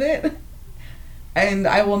bite of it. And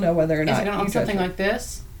I will know whether or not. Is it going to look something like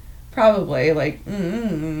this? Probably. Like,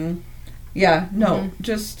 yeah, no.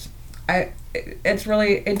 Just, it's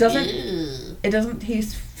really, it doesn't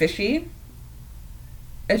taste fishy.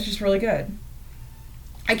 It's just really good.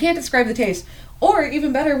 I can't describe the taste. Or,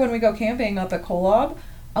 even better, when we go camping up at Kolob,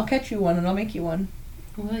 I'll catch you one and I'll make you one.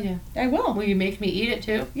 Will you? I will. Will you make me eat it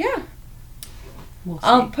too? Yeah. We'll see.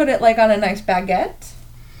 I'll put it like on a nice baguette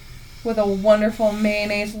with a wonderful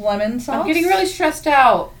mayonnaise lemon sauce. I'm getting really stressed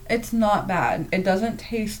out. It's not bad. It doesn't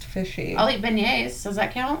taste fishy. I'll eat beignets. Does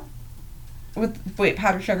that count? Wait,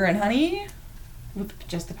 powdered sugar and honey? With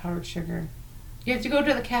just the powdered sugar. You have to go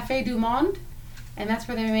to the Café du Monde, and that's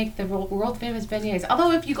where they make the world famous beignets.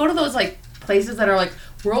 Although if you go to those like places that are like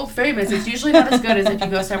world famous, it's usually not as good as if you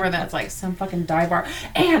go somewhere that's like some fucking dive bar.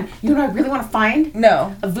 And you know what I really want to find?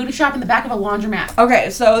 No. A voodoo shop in the back of a laundromat. Okay,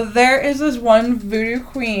 so there is this one voodoo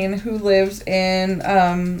queen who lives in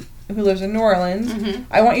New Orleans.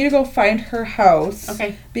 I want you to go find her house.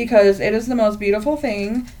 Okay. Because it is the most beautiful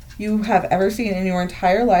thing you have ever seen in your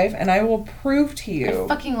entire life, and I will prove to you. I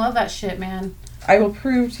fucking love that shit, man. I will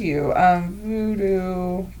prove to you.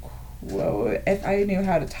 Voodoo. Whoa, if I knew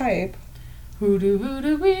how to type. Voodoo,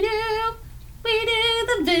 voodoo, we do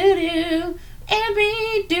the voodoo, and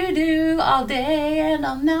we do all day and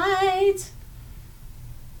all night.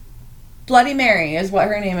 Bloody Mary is what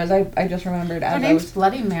her name is. I just remembered as her name's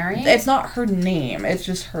Bloody Mary? It's not her name. It's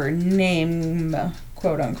just her name,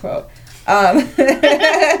 quote unquote.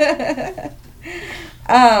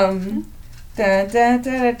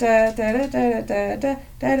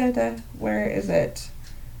 Where is it?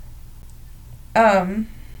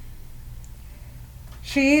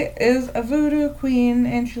 She is a voodoo queen,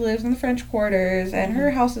 and she lives in the French Quarters, and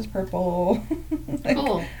her house is purple. Like,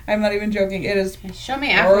 cool. I'm not even joking. It is Show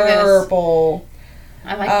me after purple.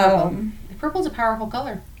 This. I like purple. Purple's a powerful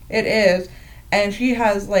color. It is. And she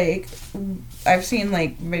has, like, I've seen,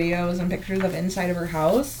 like, videos and pictures of inside of her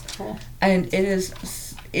house. Cool. And it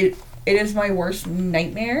is my worst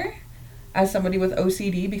nightmare as somebody with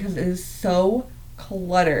OCD because it is so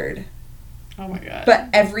cluttered. Oh my God. But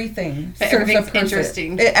everything serves a purpose.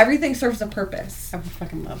 Interesting. Everything serves a purpose. I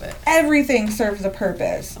fucking love it. Everything serves a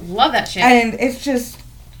purpose. I love that shit. And it's just,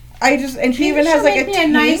 and she even has like a tank.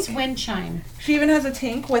 A nice wind chime. She even has a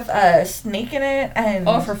tank with a snake in it, and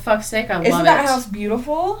oh, for fuck's sake, I love it. Isn't that house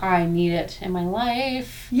beautiful? I need it in my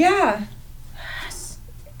life. Yeah.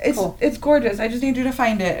 It's gorgeous. I just need you to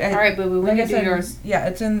find it. All right, boo boo. When you do yours. Yeah,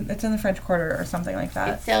 it's in the French Quarter or something like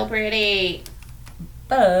that. It's so pretty.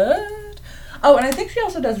 But and I think she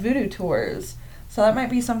also does voodoo tours, so that might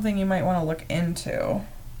be something you might want to look into.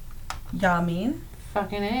 Yeah, I mean.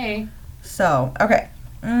 Fucking A. So okay.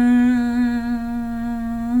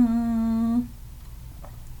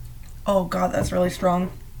 Oh God, that's really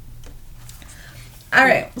strong. All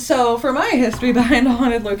right, so for my history behind a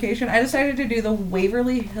haunted location, I decided to do the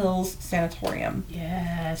Waverly Hills Sanatorium.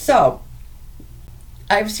 Yes. So,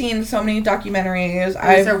 I've seen so many documentaries.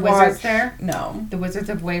 Is there wizards there? No. The Wizards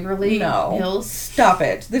of Waverly Hills? Stop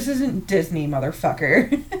it. This isn't Disney,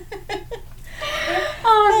 motherfucker.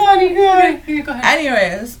 Oh, funny. Go ahead.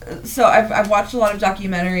 Anyways, so I've watched a lot of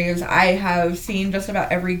documentaries. I have seen just about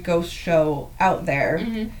every ghost show out there.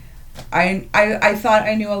 Mm-hmm. I thought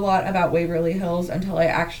I knew a lot about Waverly Hills until I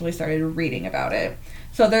actually started reading about it.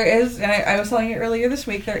 So there is, and I was telling you earlier this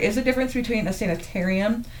week, there is a difference between a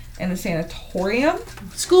sanitarium and a sanatorium.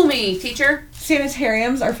 School me, teacher.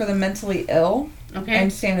 Sanitariums are for the mentally ill. Okay.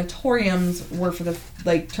 And sanatoriums were for the,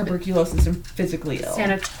 tuberculosis and physically ill.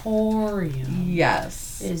 Sanatorium.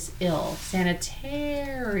 Yes. Is ill.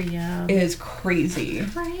 Sanitarium. Is crazy.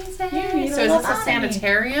 Crazy. So is this a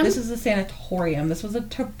sanitarium? This is a sanatorium. This was a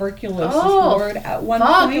tuberculosis ward at one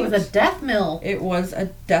point. It was a death mill. It was a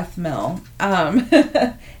death mill.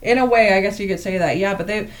 In a way, I guess you could say that. Yeah, but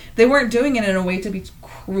they weren't doing it in a way to be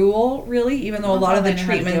cruel, really, even though a lot of the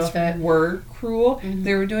treatments were cruel. Mm-hmm.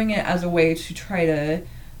 They were doing it as a way to try to,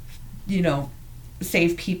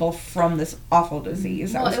 save people from this awful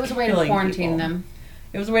disease. Well, it was a way to quarantine them.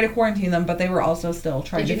 It was a way to quarantine them, but they were also still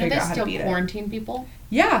trying to figure out how to beat it. Did you know they still quarantine people?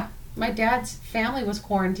 Yeah. My dad's family was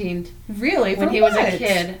quarantined. Really? When he was a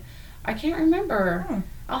kid. I can't remember. Hmm.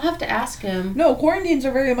 I'll have to ask him. No, quarantines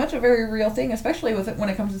are very much a very real thing, especially when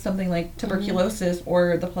it comes to something like tuberculosis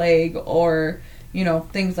or the plague or,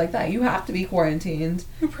 things like that. You have to be quarantined.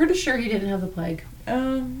 I'm pretty sure he didn't have the plague.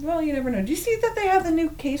 Well, you never know. Did you see that they have the new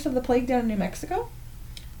case of the plague down in New Mexico?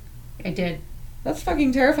 I did. That's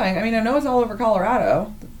fucking terrifying. I mean, I know it's all over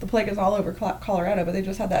Colorado. The plague is all over Colorado, but they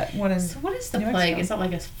just had that one in So what is the New plague? Mexico. Is that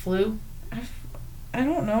like a flu? I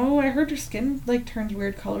don't know. I heard your skin, turns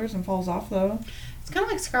weird colors and falls off, though. It's kind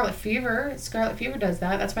of like scarlet fever. Scarlet fever does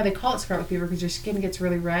that. That's why they call it scarlet fever, because your skin gets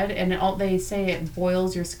really red, and they say it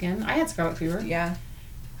boils your skin. I had scarlet fever. Yeah.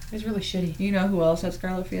 It was really shitty. You know who else had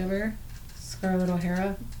scarlet fever? Scarlett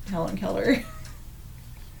O'Hara. Helen Keller.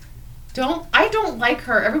 I don't like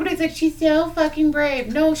her. Everybody's like, she's so fucking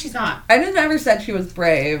brave. No, she's not. I never said she was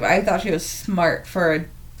brave. I thought she was smart for a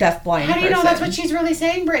deafblind person. How do you know that's what she's really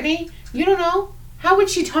saying, Brittany? You don't know? How would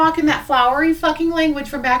she talk in that flowery fucking language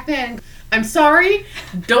from back then? I'm sorry.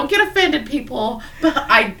 Don't get offended, people. But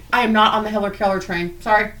I am not on the Helen Keller train.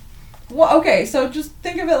 Sorry. Well, okay, so just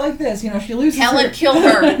think of it like this. She loses Helen killed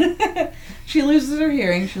her. She loses her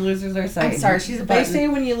hearing. She loses her sight. I'm sorry, she's a button. They say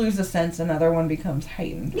when you lose a sense, another one becomes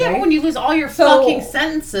heightened. Yeah, right? but when you lose all your fucking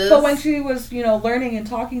senses. But when she was, learning and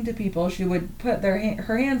talking to people, she would put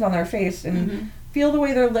her hands on their face and feel the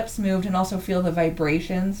way their lips moved, and also feel the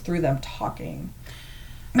vibrations through them talking.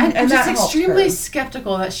 I'm just extremely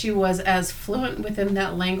skeptical that she was as fluent within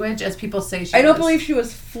that language as people say she was. I don't believe she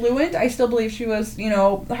was fluent. I still believe she was,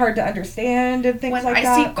 hard to understand and things like that.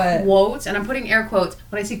 When I see quotes, and I'm putting air quotes,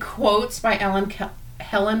 when I see quotes by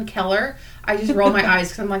Helen Keller, I just roll my eyes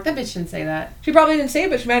because I'm like, that bitch didn't say that. She probably didn't say it,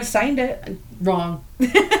 but she might have signed it. Wrong.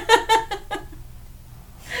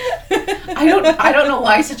 I don't know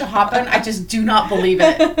why such a hot-on. I just do not believe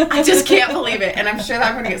it. I just can't believe it. And I'm sure that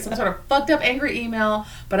I'm going to get some sort of fucked up angry email,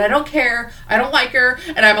 but I don't care. I don't like her,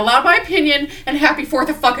 and I'm allowed my opinion, and happy 4th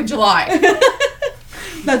of fucking July.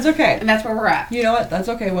 That's okay. And that's where we're at. You know what? That's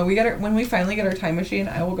okay. When we finally get our time machine,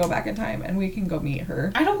 I will go back in time and we can go meet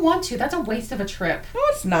her. I don't want to. That's a waste of a trip. No,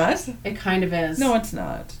 it's not. It kind of is. No, it's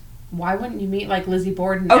not. Why wouldn't you meet Lizzie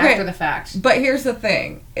Borden after the fact? But here's the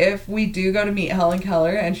thing. If we do go to meet Helen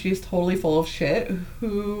Keller and she's totally full of shit,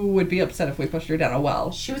 who would be upset if we pushed her down a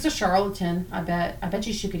well? She was a charlatan, I bet. I bet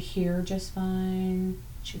you she could hear just fine.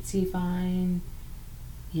 She could see fine.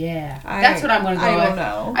 Yeah. That's what I'm going to go with. I don't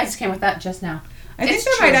know. I just came with that just now. I think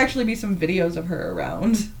there might actually be some videos of her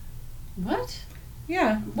around. What?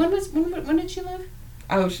 Yeah. When did she live?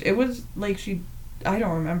 It was I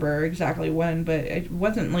don't remember exactly when, but it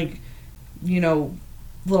wasn't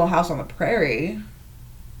Little House on the Prairie.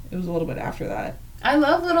 It was a little bit after that. I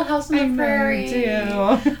love Little House on the Prairie.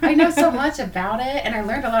 Too. I know so much about it, and I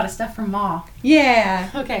learned a lot of stuff from Ma.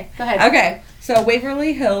 Yeah. Okay, go ahead. Okay, so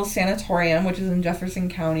Waverly Hills Sanatorium, which is in Jefferson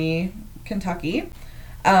County, Kentucky.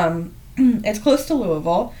 It's close to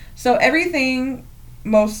Louisville. So everything,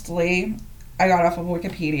 mostly, I got off of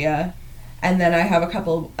Wikipedia. And then I have a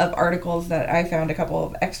couple of articles that I found a couple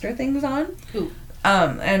of extra things on. Ooh.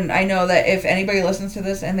 And I know that if anybody listens to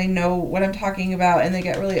this and they know what I'm talking about and they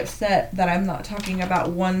get really upset that I'm not talking about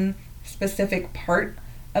one specific part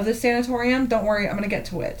of the sanatorium, don't worry, I'm going to get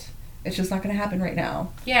to it. It's just not going to happen right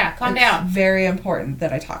now. Yeah, calm down. It's very important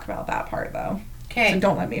that I talk about that part, though. Okay. So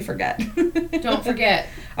don't let me forget. Don't forget.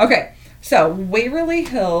 Okay, so Waverly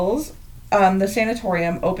Hills, the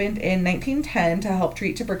sanatorium, opened in 1910 to help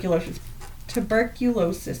treat tuberculosis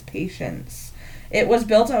patients. It was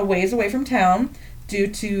built a ways away from town due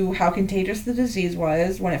to how contagious the disease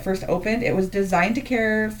was. When it first opened, it was designed to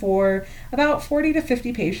care for about 40 to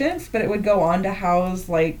 50 patients, but it would go on to house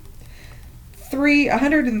like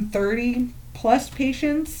 130 plus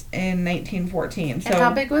patients in 1914. So and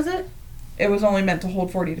how big was it? It was only meant to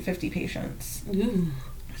hold 40 to 50 patients. Ooh.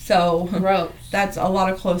 So Gross. That's a lot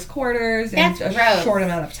of close quarters in a short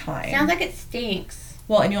amount of time. Sounds like it stinks.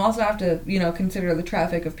 Well, and you also have to, consider the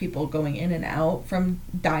traffic of people going in and out from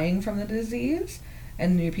dying from the disease,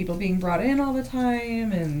 and new people being brought in all the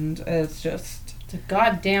time, and it's just... It's a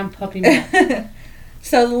goddamn puppy mill.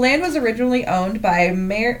 So the land was originally owned by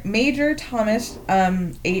Major Thomas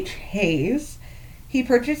H. Hayes. He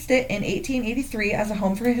purchased it in 1883 as a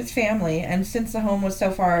home for his family, and since the home was so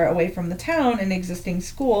far away from the town and existing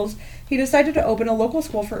schools, he decided to open a local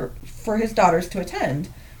school for his daughters to attend.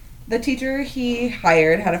 The teacher he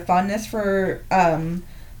hired had a fondness for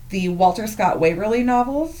the Walter Scott Waverly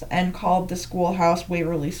novels and called the schoolhouse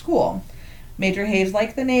Waverly School. Major Hayes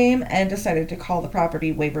liked the name and decided to call the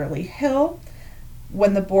property Waverly Hill.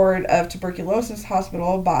 When the Board of Tuberculosis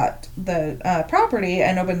Hospital bought the property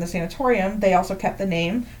and opened the sanatorium, they also kept the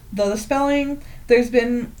name. Though the spelling, there's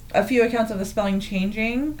been a few accounts of the spelling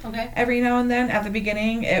changing every now and then. At the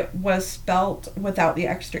beginning, it was spelt without the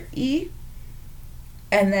extra E.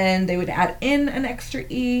 And then they would add in an extra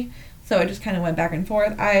E, so it just kind of went back and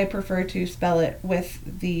forth. I prefer to spell it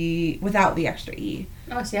without the extra E.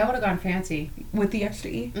 Oh, see, I would have gone fancy. With the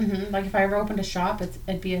extra E? Mm-hmm. Like if I ever opened a shop,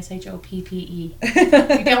 it'd be SHOPPE. You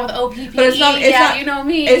down with OPPE? But it's not, you know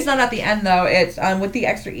me. It's not at the end, though. It's with the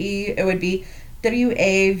extra E, it would be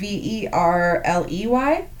WAVERLEY.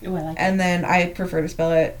 Oh, I like and then I prefer to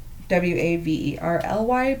spell it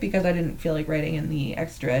WAVERLY because I didn't feel like writing in the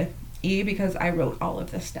extra E because I wrote all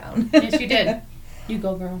of this down. Yes, you did. You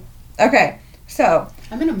go, girl. Okay, so...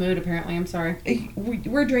 I'm in a mood, apparently. I'm sorry.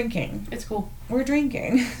 We're drinking. It's cool. We're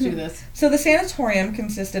drinking. Let's do this. So the sanatorium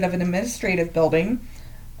consisted of an administrative building.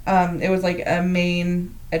 It was like a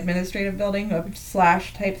main administrative building, a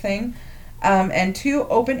slash type thing. And 2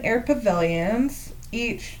 open-air pavilions,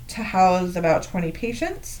 each to house about 20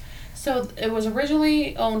 patients. So it was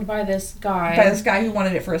originally owned by this guy. By this guy who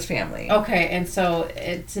wanted it for his family. Okay, and so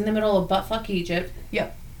it's in the middle of buttfuck Egypt.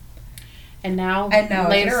 Yep. And now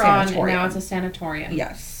later on, now it's a sanatorium.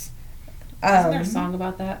 Yes. Isn't there a song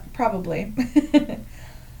about that? Probably.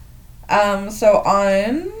 So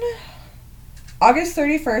on August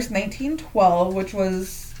 31st, 1912, which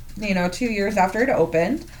was, 2 years after it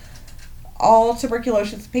opened, all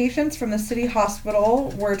tuberculosis patients from the city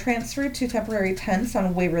hospital were transferred to temporary tents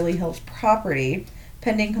on Waverly Hills property,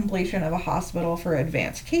 pending completion of a hospital for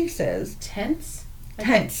advanced cases. Tents? Like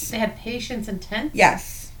Tents. They had patients in tents?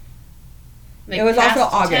 Yes. Like it was also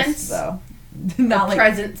August, tents? though. Not like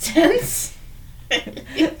present tense?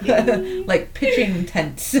 like pitching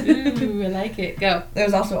tents. Ooh, I like it. Go. It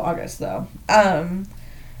was also August, though.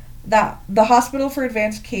 That the hospital for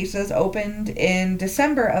advanced cases opened in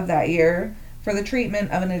December of that year for the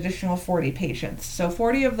treatment of an additional 40 patients. So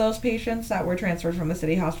 40 of those patients that were transferred from the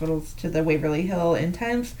city hospitals to the Waverly Hill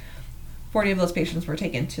Intense, 40 of those patients were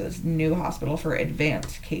taken to this new hospital for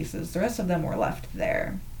advanced cases. The rest of them were left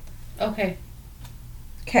there. Okay.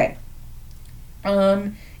 Okay.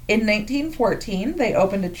 In 1914, they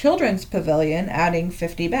opened a children's pavilion, adding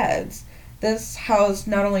 50 beds. This housed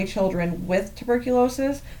not only children with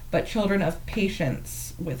tuberculosis, but children of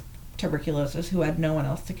patients with tuberculosis who had no one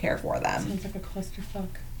else to care for them. Sounds like a clusterfuck.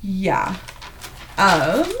 Yeah.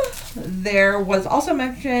 There was also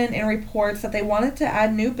mention in reports that they wanted to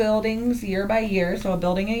add new buildings year by year, so a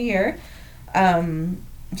building a year.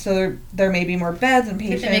 So there may be more beds and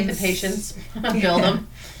patients. Did they make the patients build them?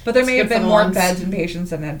 But there may have been more beds and patients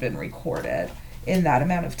than had been recorded in that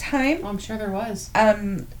amount of time. Oh, I'm sure there was.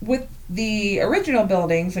 With the original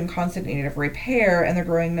buildings in constant need of repair and the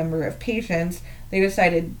growing number of patients, they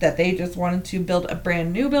decided that they just wanted to build a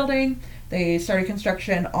brand new building. They started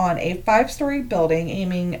construction on a 5-story building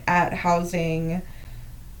aiming at housing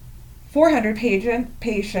 400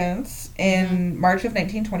 patients in March of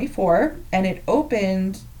 1924, and it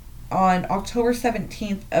opened on October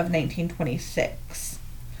 17th of 1926.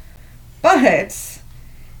 But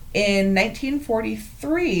in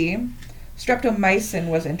 1943, streptomycin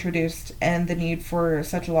was introduced and the need for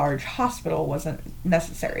such a large hospital wasn't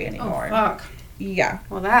necessary anymore. Oh, fuck. Yeah.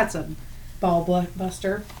 Well, that's a ball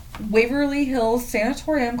buster. Waverly Hills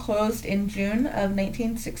Sanatorium closed in June of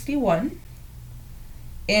 1961.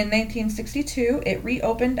 In 1962, it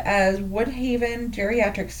reopened as Woodhaven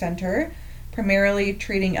Geriatric Center, primarily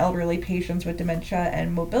treating elderly patients with dementia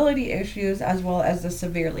and mobility issues, as well as the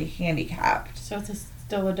severely handicapped. So it's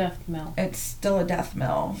still a death mill. It's still a death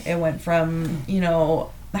mill. It went from,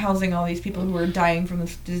 housing all these people who were dying from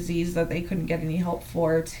this disease that they couldn't get any help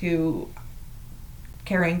for to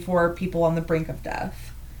caring for people on the brink of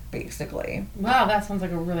death, basically. Wow, that sounds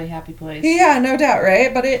like a really happy place. Yeah, no doubt,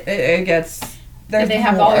 right? But it gets... Did they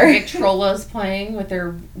have all their Victrolas playing with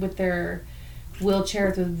their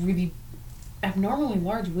wheelchairs with really abnormally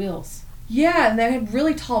large wheels? Yeah, and they had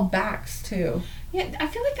really tall backs, too. Yeah, I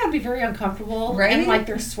feel like that'd be very uncomfortable. Right? And, like,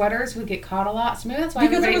 their sweaters would get caught a lot. So maybe that's why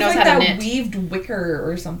because everybody knows like how to that knit. weaved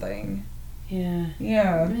wicker or something. Yeah.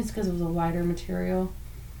 Yeah. Maybe it's because it was a lighter material.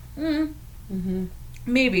 Mm-hmm.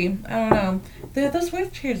 Maybe. I don't know. Those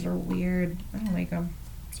wheelchairs are weird. I don't like them.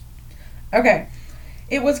 Okay.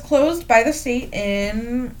 It was closed by the state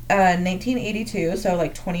in 1982, so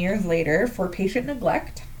like 20 years later, for patient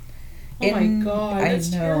neglect. Oh my god, that's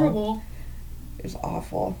terrible. It was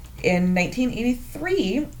awful. In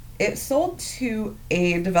 1983, it sold to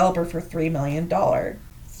a developer for $3 million,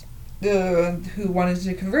 who wanted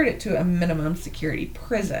to convert it to a minimum security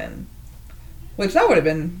prison. Which that would have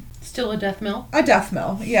been... Still a death mill? A death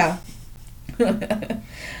mill, yeah.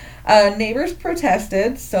 Neighbors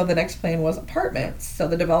protested, so the next plan was apartments. So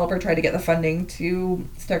the developer tried to get the funding to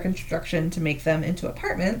start construction to make them into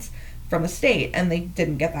apartments from the state, and they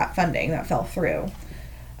didn't get that funding. That fell through.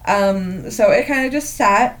 So it kind of just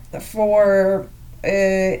sat for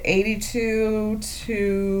 83 to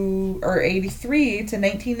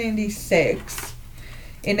 1996.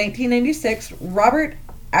 In 1996, Robert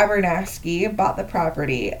Abernathy bought the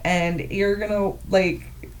property, and you're gonna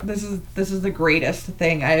this is the greatest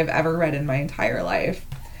thing I have ever read in my entire life.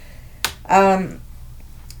 In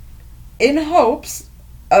hopes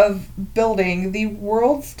of building the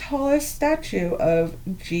world's tallest statue of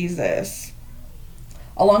Jesus,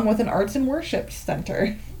 along with an arts and worship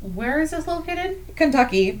center. Where is this located?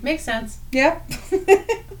 Kentucky. Makes sense. Yep.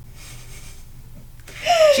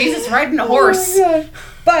 Jesus riding a horse. Oh,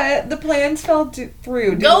 but the plans fell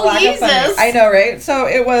through. Go Jesus! I know, right? So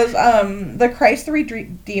it was the Christ the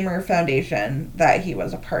Redeemer Foundation that he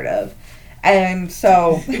was a part of. And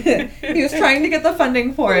so he was trying to get the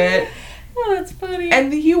funding for it. Oh, that's funny.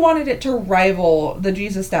 And he wanted it to rival the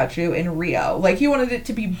Jesus statue in Rio. Like, he wanted it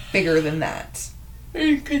to be bigger than that.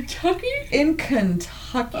 In Kentucky? In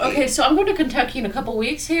Kentucky. Okay, so I'm going to Kentucky in a couple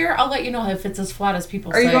weeks here. I'll let you know if it's as flat as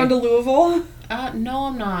people say. Are you going to Louisville? No,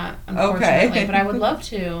 I'm not, unfortunately. Okay. But I would love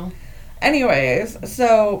to. Anyways,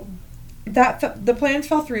 so the plans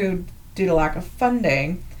fell through due to lack of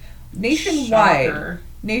funding. Nationwide,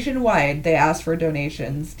 they asked for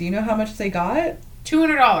donations. Do you know how much they got?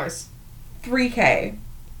 $200. $3,000.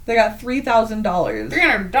 They got $3,000.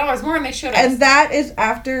 $300 more than they should have. And that is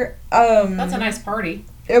after... That's a nice party.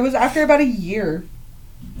 It was after about a year.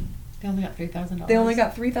 They only got $3,000. They only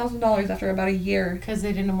got $3,000 after about a year. Because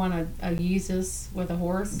they didn't want a Jesus with a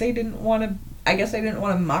horse? They didn't want to... I guess they didn't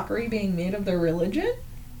want a mockery being made of their religion?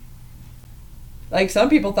 Like, some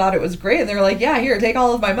people thought it was great, and they were like, yeah, here, take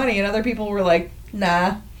all of my money. And other people were like,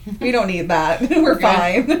 nah, we don't need that. We're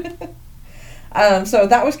fine. So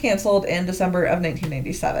that was canceled in December of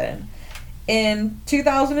 1997. In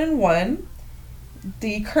 2001,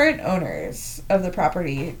 the current owners of the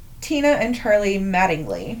property, Tina and Charlie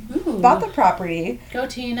Mattingly, bought the property. Go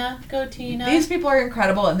Tina, go Tina. These people are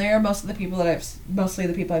incredible, and they are mostly the people I've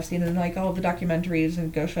seen in like all the documentaries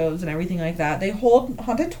and go shows and everything like that. They hold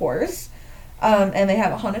haunted tours. And they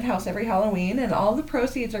have a haunted house every Halloween, and all the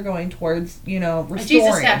proceeds are going towards, restoring. A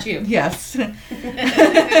Jesus statue. Yes.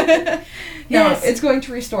 Yes. It's going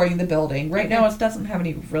to restoring the building. Right now, it doesn't have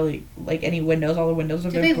any windows. All the windows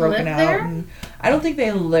have been broken out. There? And I don't think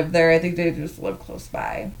they live there. I think they just live close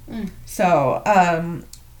by. So,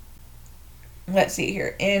 let's see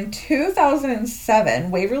here. In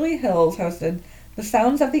 2007, Waverly Hills hosted the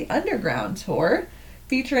Sounds of the Underground tour,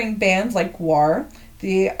 featuring bands like Gwar,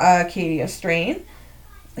 the Acadia Strain,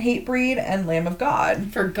 Hatebreed, and Lamb of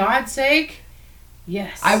God. For God's sake,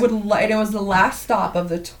 yes. It was the last stop of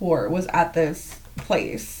the tour was at this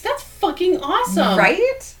place. That's fucking awesome.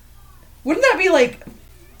 Right? Wouldn't that be,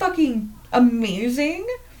 fucking amazing?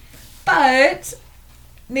 But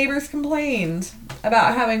neighbors complained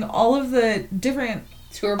about having all of the different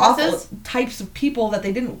Tour awful buses? types of people that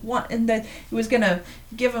they didn't want, and that it was gonna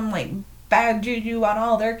give them like bad juju on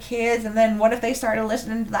all their kids. And then what if they started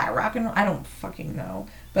listening to that rock and roll? I don't fucking know.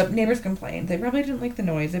 But neighbors complained. They probably didn't like the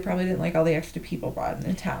noise. They probably didn't like all the extra people brought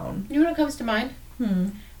into town. You know what comes to mind?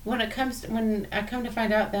 When I come to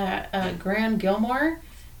find out that Graham Gilmore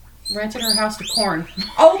rented her house to Korn.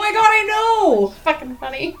 Oh my god, I know! Fucking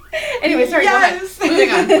funny. Anyway, sorry, Yes. go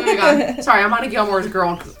ahead. Moving on. Sorry, I'm on a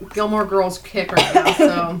Gilmore Girls kick right now.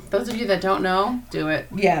 So those of you that don't know, do it.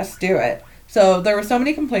 Yes, do it. So there were so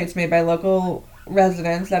many complaints made by local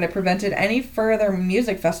residents that it prevented any further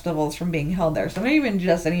music festivals from being held there. So not even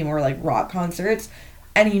just any more like rock concerts,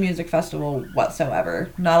 any music festival whatsoever,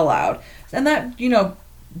 not allowed. And that,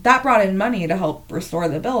 that brought in money to help restore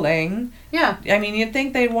the building. Yeah. I mean, you'd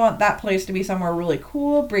think they'd want that place to be somewhere really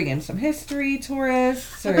cool, bring in some history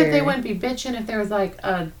tourists. I bet they wouldn't be bitching if there was like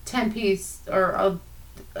a 10-piece or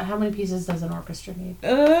how many pieces does an orchestra need?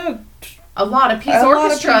 A lot of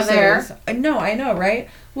orchestra there. No, I know, right?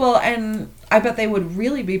 Well, and I bet they would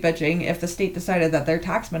really be bitching if the state decided that their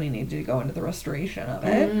tax money needed to go into the restoration of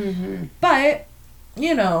it. Mm-hmm. But,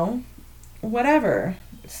 whatever.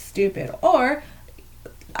 Stupid. Or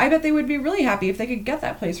I bet they would be really happy if they could get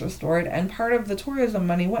that place restored and part of the tourism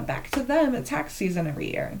money went back to them at tax season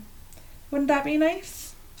every year. Wouldn't that be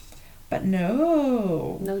nice? But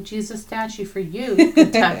no. No Jesus statue for you,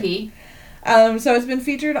 Kentucky. So it's been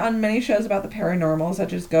featured on many shows about the paranormal,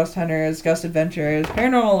 such as Ghost Hunters, Ghost Adventures,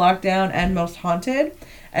 Paranormal Lockdown, and Most Haunted.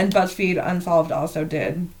 And BuzzFeed Unsolved also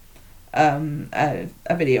did a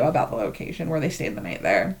video about the location where they stayed the night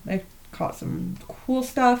there. They caught some cool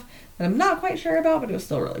stuff that I'm not quite sure about, but it was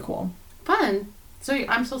still really cool. Fun. So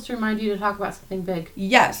I'm supposed to remind you to talk about something big.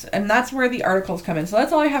 Yes, and that's where the articles come in. So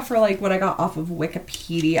that's all I have for like what I got off of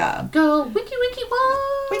Wikipedia. Go wiki wiki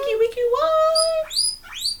what? Wiki wiki what?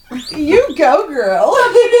 You go, girl.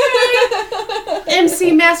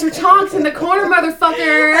 MC Master Tonks in the corner,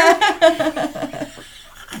 motherfucker.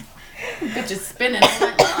 Bitch is spinning.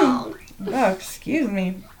 Oh, excuse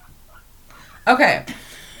me. Okay.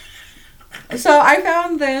 So I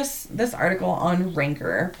found this article on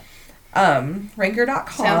Ranker. Ranker.com.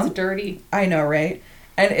 Sounds dirty. I know, right?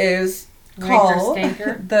 And is called...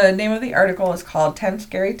 Ranker The name of the article is called 10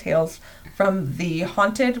 Scary Tales from the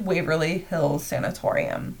Haunted Waverly Hills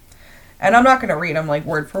Sanatorium. And I'm not going to read them like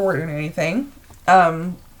word for word or anything.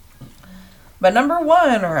 But number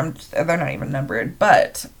one, they're not even numbered,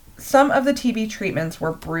 but some of the TB treatments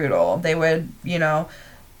were brutal. They would,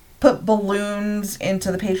 put balloons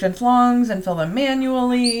into the patient's lungs and fill them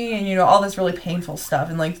manually and, all this really painful stuff.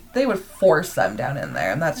 And, they would force them down in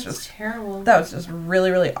there. And that's just terrible. That was just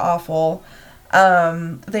really, really awful.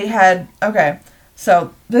 They had... Okay,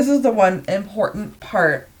 so this is the one important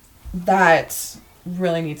part that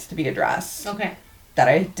really needs to be addressed. Okay. That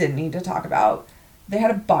I didn't need to talk about. They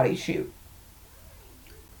had a body shoot.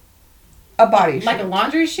 A body shoot. Like a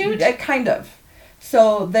laundry shoot? Yeah, kind of.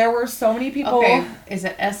 So there were so many people. Okay. Is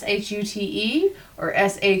it SHUTE or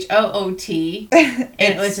SHOOT? And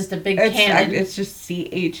it was just a big cannon. It's just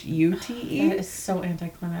CHUTE. That is so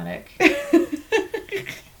anticlimactic.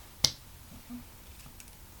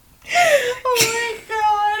 Oh my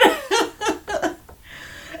god.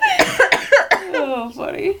 Oh,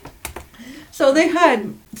 funny. So they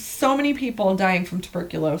had so many people dying from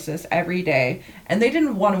tuberculosis every day, and they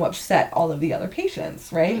didn't want to upset all of the other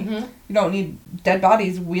patients, right? Mm-hmm. You don't need dead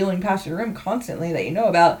bodies wheeling past your room constantly that you know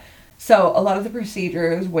about. So a lot of the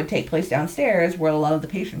procedures would take place downstairs, where a lot of the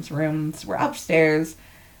patients' rooms were upstairs,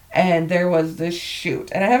 and there was this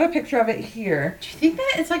chute. And I have a picture of it here. Do you think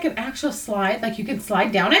that it's like an actual slide? Like you can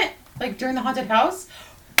slide down it? Like during the haunted house?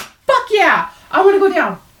 Fuck yeah! I want to go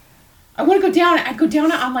down. I want to go down it. I'd go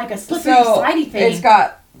down it on like a slippery, slidey thing. It's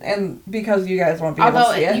got, and because you guys won't be able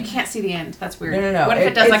to see it. You can't see the end. That's weird. No. What if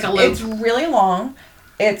it does like a loop? It's really long.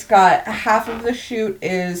 It's got half of the chute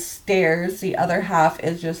is stairs. The other half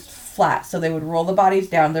is just flat. So they would roll the bodies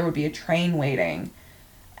down. There would be a train waiting.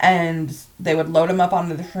 And they would load them up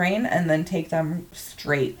onto the train and then take them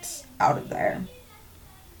straight out of there.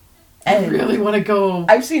 And I really want to go.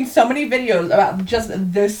 I've seen so many videos about just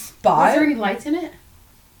this spot. Was there any lights in it?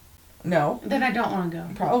 No. Then I don't want to go.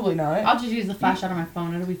 Probably not. I'll just use the flashlight on my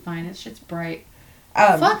phone. It'll be fine. It shit's bright.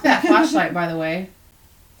 Fuck Fuck that flashlight, by the way.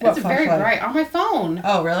 What It's very flashlight? bright on my phone.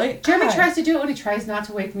 Oh, really? Jeremy God. tries to do it when he tries not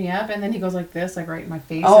to wake me up, and then he goes like this, like right in my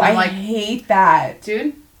face. Oh, and I'm I like, hate that.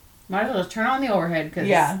 dude, might as well just turn on the overhead because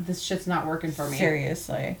this shit's not working for me.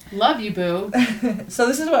 Seriously. Love you, boo. So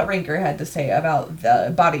this is what Ranker had to say about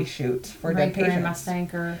the body shoot for dead Ranker and patients.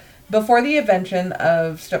 Mastanker. Before the invention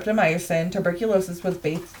of streptomycin, tuberculosis was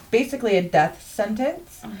basically a death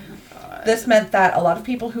sentence. Oh my God. This meant that a lot of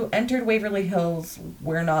people who entered Waverly Hills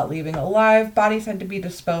were not leaving alive. Bodies had to be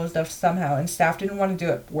disposed of somehow, and staff didn't want to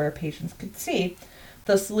do it where patients could see.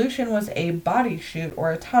 The solution was a body chute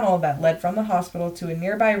or a tunnel that led from the hospital to a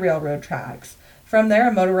nearby railroad tracks. From there,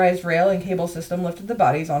 a motorized rail and cable system lifted the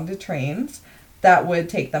bodies onto trains that would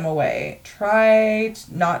take them away. Try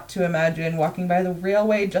not to imagine walking by the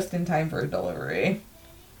railway just in time for a delivery.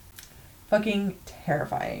 Fucking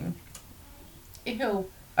terrifying. Ew.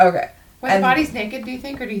 Okay. Were the bodies naked, do you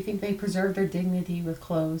think, or do you think they preserved their dignity with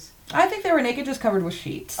clothes? I think they were naked, just covered with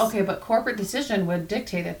sheets. Okay, but corporate decision would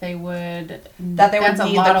dictate that they would... That they would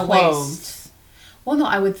need the clothes. Well, no,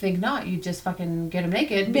 I would think not. You just fucking get them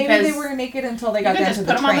naked. Maybe they were naked until they got down to the train. You could just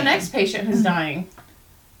put them on the next patient who's dying.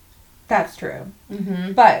 That's true.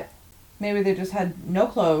 Mm-hmm. But maybe they just had no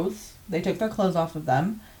clothes. They took their clothes off of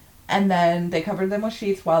them. And then they covered them with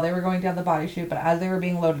sheets while they were going down the body chute. But as they were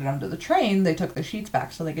being loaded onto the train, they took the sheets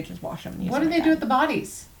back so they could just wash them and use them. What did they do with the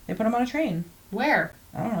bodies? They put them on a train. Where?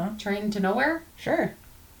 I don't know. Train to nowhere? Sure.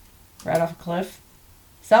 Right off a cliff.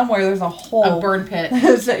 Somewhere there's a hole. A burn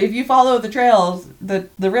pit. So if you follow the trails, the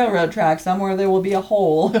railroad tracks, somewhere there will be a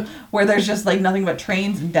hole where there's just like nothing but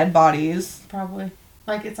trains and dead bodies. Probably.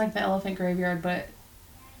 Like it's like the elephant graveyard,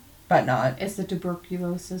 but not. It's the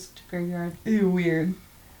tuberculosis graveyard. Ew, weird.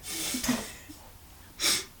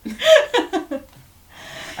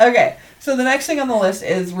 Okay, so the next thing on the list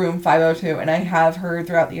is room 502, and I have heard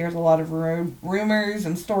throughout the years a lot of rumors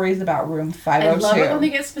and stories about room 502. I love it when they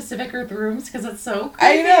get specific with rooms because it's so creepy.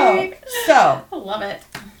 I know. So I love it.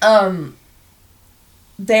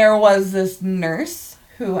 There was this nurse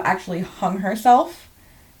who actually hung herself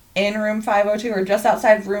in room 502 or just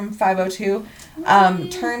outside room 502.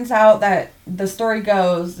 Turns out that the story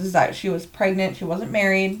goes is that she was pregnant. She wasn't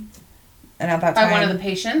married. And at that time, by one of the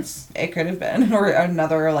patients? It could have been. Or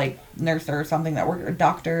another, like, nurse or something that worked, or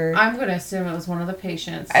doctor. I'm going to assume it was one of the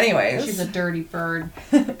patients. Anyways. She's a dirty bird.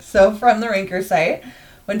 So, from the Ranker site,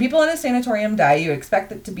 when people in a sanatorium die, you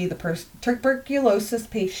expect it to be the tuberculosis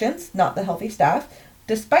patients, not the healthy staff.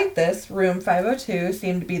 Despite this, room 502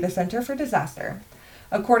 seemed to be the center for disaster.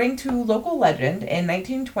 According to local legend, in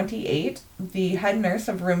 1928, the head nurse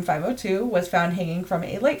of room 502 was found hanging from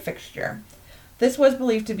a light fixture. This was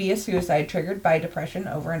believed to be a suicide triggered by depression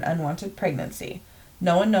over an unwanted pregnancy.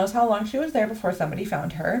 No one knows how long she was there before somebody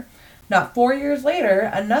found her. Not 4 years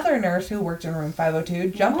later, another nurse who worked in room 502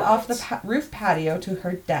 jumped off the roof patio to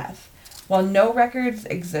her death. While no records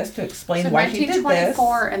exist to explain why she did this...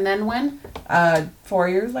 1924, and then when? 4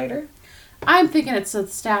 years later. I'm thinking it's the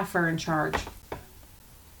staffer in charge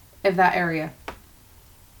of that area.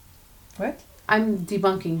 What? I'm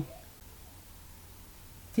debunking.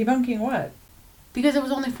 Debunking what? Because it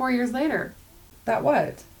was only 4 years later. That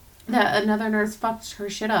what? That another nurse fucked her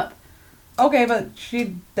shit up. Okay, but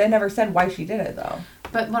they never said why she did it, though.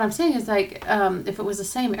 But what I'm saying is, like, if it was the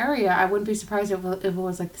same area, I wouldn't be surprised if it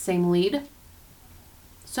was, like, the same lead.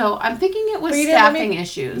 So I'm thinking it was staffing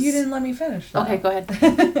issues. You didn't let me finish, though. Okay, go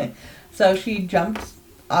ahead. So she jumped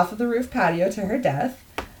off of the roof patio to her death.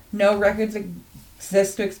 No records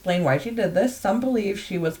exist to explain why she did this. Some believe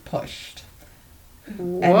she was pushed.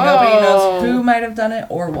 Whoa. And nobody knows who might have done it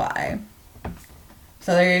or why.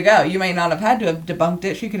 So there you go. You might not have had to have debunked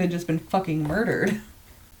it. She could have just been fucking murdered.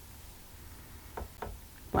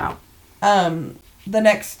 Wow. The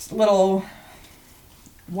next little...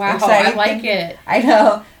 Wow, I like it. I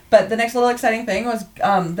know. But the next little exciting thing was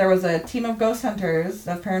there was a team of ghost hunters,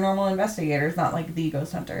 of paranormal investigators, not like the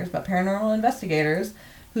ghost hunters, but paranormal investigators,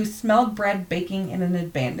 who smelled bread baking in an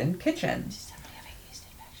abandoned kitchen. Does somebody have a yeast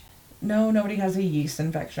infection? No, nobody has a yeast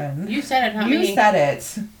infection. You said it, not me. You said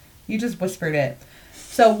it. You just whispered it.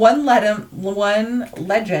 So one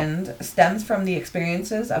legend stems from the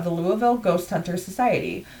experiences of the Louisville Ghost Hunter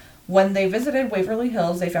Society. When they visited Waverly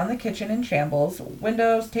Hills, they found the kitchen in shambles.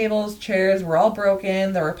 Windows, tables, chairs were all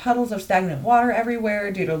broken. There were puddles of stagnant water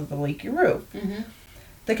everywhere due to the leaky roof. Mm-hmm.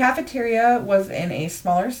 The cafeteria was in a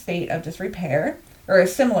smaller state of disrepair, in a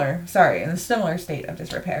similar state of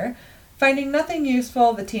disrepair. Finding nothing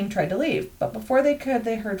useful, the team tried to leave, but before they could,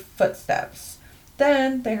 they heard footsteps.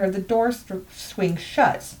 Then they heard the door swing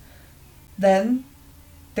shut. Then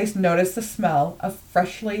they noticed the smell of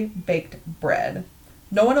freshly baked bread.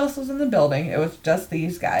 No one else was in the building. It was just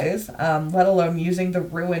these guys, let alone using the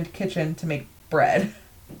ruined kitchen to make bread.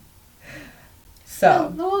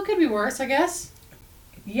 So. Well, it could be worse, I guess.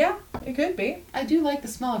 Yeah, it could be. I do like the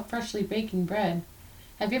smell of freshly baking bread.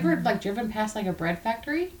 Have you ever, driven past, a bread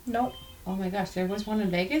factory? Nope. Oh my gosh, there was one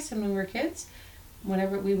in Vegas when we were kids.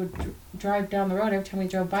 whenever we would drive down the road, every time we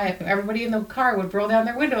drove by it, everybody in the car would roll down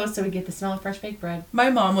their windows so we get the smell of fresh baked bread. My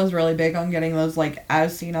mom was really big on getting those, like,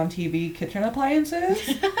 as seen on TV kitchen appliances.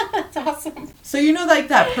 That's awesome. So you know, like,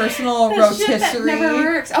 that personal rotisserie. Shit that never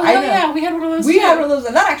works. Oh, I hell know. yeah, we had one of those We too. had one of those,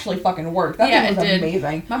 and that actually fucking worked. That Yeah, thing was it did.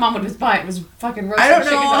 amazing. My mom would just buy it. It was fucking roasted I don't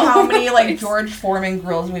chicken know all how over many, the like, place. George Foreman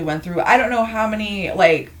grills we went through. I don't know how many,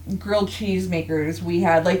 like, grilled cheese makers we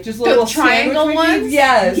had. Like, just little triangle sandwich ones? machines.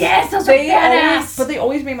 Yes. Yes, those are They badass. always, but they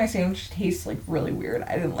always made my sandwich taste, like, really weird.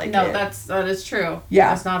 I didn't like it. No, that is true. Yeah.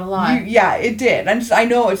 That's not a lie. Yeah, it did. I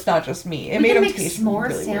know it's not just me. It We made could them make taste s'more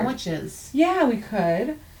really weird. sandwiches. Yeah, we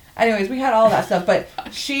could. Anyways, we had all that stuff, but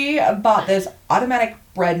she bought this automatic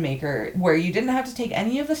bread maker where you didn't have to take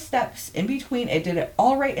any of the steps in between. It did it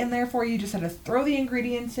all right in there for you. You just had to throw the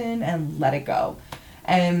ingredients in and let it go.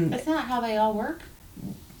 And That's not how they all work.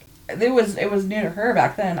 it was new to her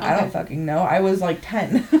back then. I Okay. don't fucking know. I was like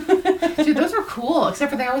 10. Dude, those were cool,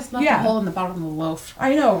 except for they always left Yeah. a hole in the bottom of the loaf.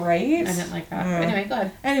 I know, right? I didn't like that. Mm. Anyway, go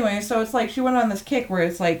ahead. Anyway, so it's like she went on this kick where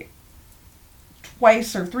it's like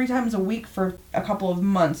twice or 3 times a week for a couple of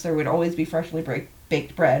months there would always be freshly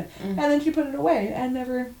baked bread. Mm. And then she put it away and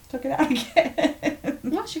never took it out again.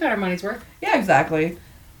 Well, she got her money's worth. Yeah, exactly.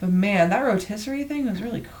 But man, that rotisserie thing was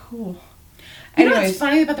really cool. You know what's Anyways,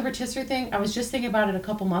 funny about the rotisserie thing? I was just thinking about it a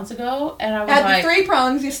couple months ago, and I was had like, the 3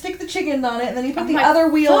 prongs, you stick the chicken on it, and then you put I'm the like, other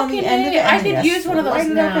wheel on the fucking end of A, it. I and could you use one of those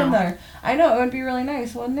slide it up in now. there. I know, it would be really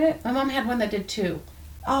nice, wouldn't it? my mom had one that did too.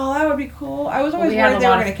 Oh, that would be cool. I was Well, always we had worried a they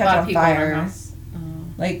were lot going of to catch on people in our fire. house.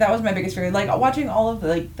 Like, that was my biggest fear. Like, watching all of the,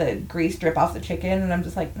 like, the grease drip off the chicken, and I'm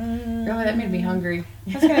just like, Really, that made me hungry.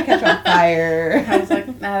 It's going to catch on fire. I was like,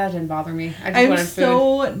 nah, that didn't bother me. I just I'm wanted food.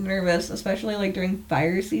 so nervous, especially, like, during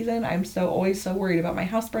fire season. I'm always so worried about my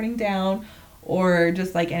house burning down or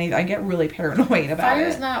just, like, anything. I get really paranoid about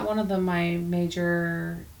Fire's it. not one of my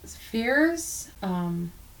major fears,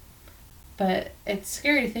 but it's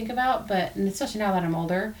scary to think about, and especially now that I'm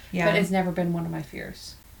older, Yeah. but it's never been one of my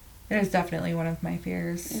fears. It is definitely one of my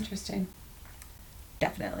fears. Interesting.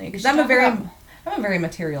 Definitely. We Because should I'm a talk very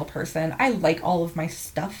material person. I like all of my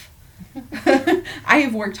stuff. I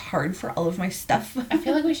have worked hard for all of my stuff. I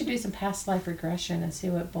feel like we should do some past life regression and see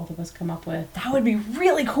what both of us come up with. That would be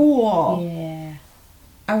really cool. Yeah.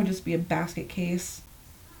 I would just be a basket case.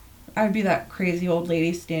 I would be that crazy old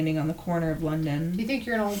lady standing on the corner of Do London. you think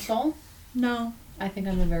you're an old soul? No. I think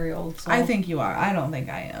I'm a very old soul. I think you are. I don't think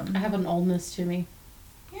I am. I have an oldness to me.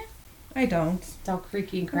 I don't. It's all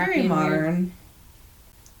creaky and I'm cracky very and weird. modern.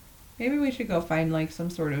 Maybe we should go find like some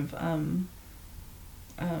sort of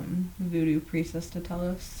voodoo priestess to tell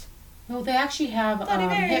us. Well, they actually have Bloody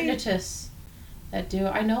Mary. hypnotists that do.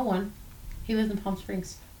 I know one. He lives in Palm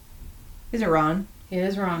Springs. Is it Ron? He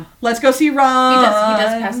is Ron. Let's go see Ron. He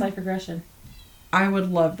does past life regression. I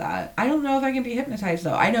would love that. I don't know if I can be hypnotized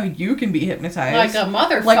though. I know you can be hypnotized. Like a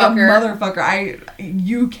motherfucker. Like a motherfucker.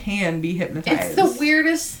 You can be hypnotized. It's the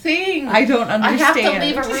weirdest thing. I don't I understand. have to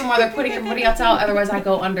leave a room while they're putting everybody else out, otherwise I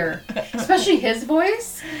go under. Especially his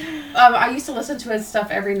voice. I used to listen to his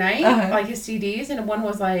stuff every night, like his CDs, and one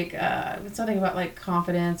was like something about like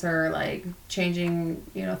confidence or like changing,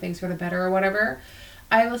 things for the better or whatever.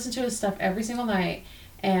 I listened to his stuff every single night,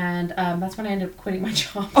 and that's when I ended up quitting my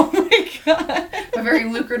job. Oh my god. A very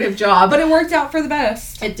lucrative job. But it worked out for the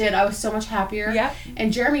best. It did. I was so much happier. Yep.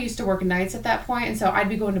 And Jeremy used to work nights at that point, and so I'd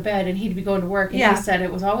be going to bed, and he'd be going to work. And Yeah. he said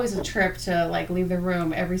it was always a trip to like leave the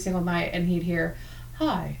room every single night, and he'd hear,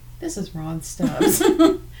 "Hi, this is Ron Stubbs."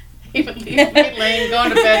 He would leave me laying, going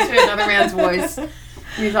to bed to another man's voice. And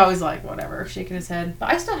he's always like, whatever, shaking his head.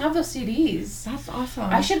 But I still have those CDs. That's awesome.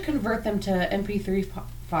 I should convert them to MP3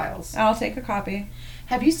 files. I'll take a copy.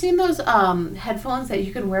 Have you seen those headphones that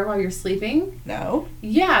you can wear while you're sleeping? No.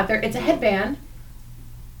 Yeah, it's a headband,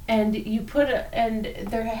 and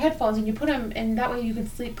they're headphones, and you put them, and that way you can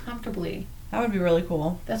sleep comfortably. That would be really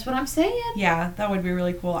cool. That's what I'm saying. Yeah, that would be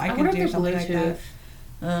really cool. I wonder could do if they're something like that.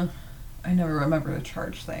 Bluetooth. I never remember to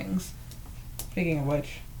charge things. Speaking of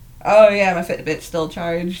which. Oh yeah, my Fitbit's still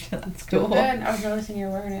charged. That's cool. Good. I was noticing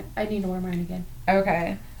you're wearing it. I need to wear mine again.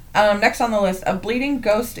 Okay. Next on the list, a bleeding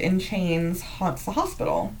ghost in chains haunts the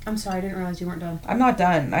hospital. I'm sorry, I didn't realize you weren't done. I'm not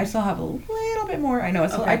done. I still have a little bit more. I know.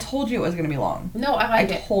 Okay. I told you it was going to be long. No, I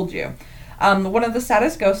like it. told you. One of the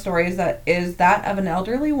saddest ghost stories is that of an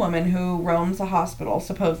elderly woman who roams a hospital,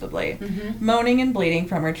 supposedly, moaning and bleeding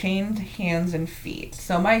from her chained hands and feet.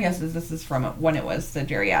 So my guess is this is from when it was the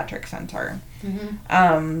geriatric center.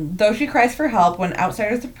 Though she cries for help when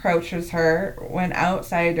outsiders approach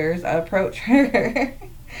her,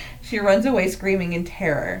 she runs away screaming in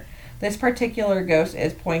terror. This particular ghost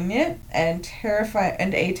is poignant and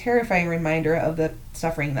a terrifying reminder of the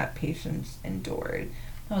suffering that patients endured.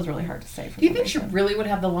 That was really hard to say. Do you think she really would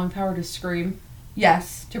have the lung power to scream?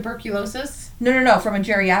 Yes. Tuberculosis? No, from a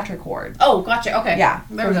geriatric ward. Oh, gotcha. Okay. Yeah,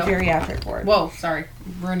 there from we a go. geriatric ward. Whoa, sorry.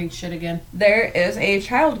 I'm ruining shit again. There is a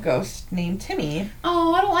child ghost named Timmy.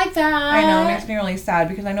 Oh, I don't like that. I know, it makes me really sad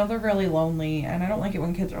because I know they're really lonely, and I don't like it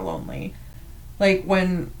when kids are lonely. Like,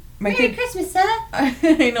 when my Merry kid... Christmas, sir.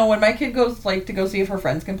 I know, when my kid goes, like, to go see if her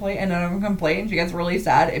friends can play, and none of them can play, and she gets really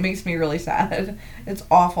sad, it makes me really sad. It's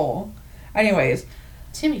awful. Anyways...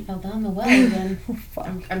 Timmy fell down the well again. Fuck.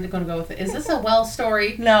 I'm going to go with it. Is this a well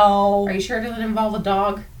story? No. Are you sure it doesn't involve a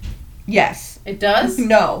dog? Yes. It does?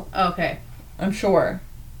 No. Okay. I'm sure.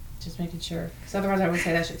 Just making sure. Because otherwise I would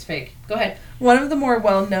say that shit's fake. Go ahead. One of the more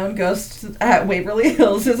well-known ghosts at Waverly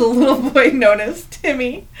Hills is a little boy known as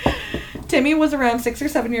Timmy. Timmy was around 6 or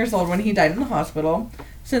 7 years old when he died in the hospital.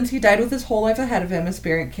 Since he died with his whole life ahead of him, his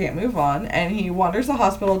spirit can't move on, and he wanders the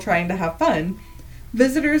hospital trying to have fun.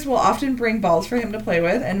 Visitors will often bring balls for him to play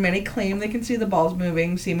with, and many claim they can see the balls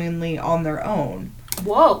moving seemingly on their own.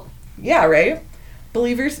 Whoa. Yeah, right?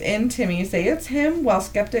 Believers in Timmy say it's him, while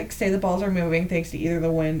skeptics say the balls are moving thanks to either the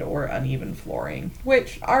wind or uneven flooring.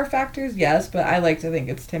 Which are factors, yes, but I like to think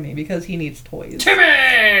it's Timmy because he needs toys.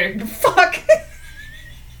 Timmy! Fuck!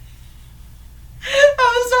 I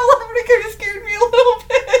was so laughing, it kind of scared me a little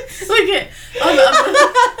bit. Look at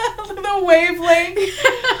the wavelength.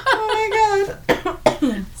 Oh my god.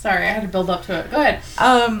 Sorry, I had to build up to it. Go ahead.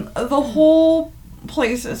 The whole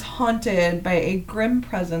place is haunted by a grim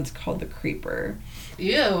presence called the Creeper.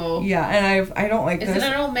 Ew. Yeah, and I don't like Is this. it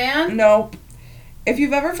an old man? Nope. If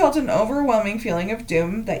you've ever felt an overwhelming feeling of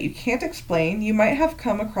doom that you can't explain, you might have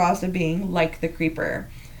come across a being like the Creeper.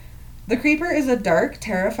 The Creeper is a dark,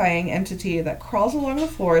 terrifying entity that crawls along the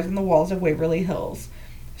floors and the walls of Waverly Hills.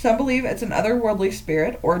 Some believe it's an otherworldly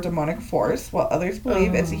spirit or demonic force, while others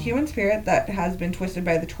believe it's a human spirit that has been twisted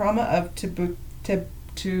by the trauma of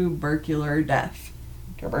tubercular death.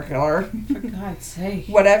 Tubercular. For God's sake.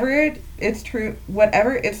 Whatever its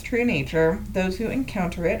true nature, those who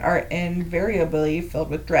encounter it are invariably filled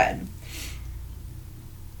with dread.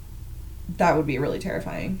 That would be really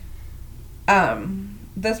terrifying.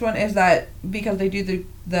 This one is that because they do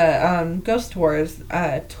the ghost tours,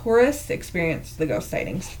 tourists experience the ghost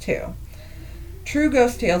sightings too. True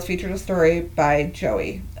Ghost Tales featured a story by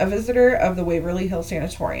Joey, a visitor of the Waverly Hills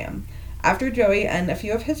Sanatorium. After Joey and a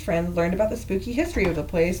few of his friends learned about the spooky history of the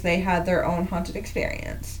place, they had their own haunted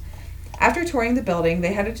experience. After touring the building,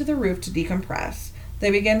 they headed to the roof to decompress.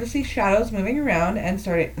 They began to see shadows moving around and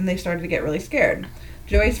they started to get really scared.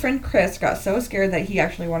 Joey's friend Chris got so scared that he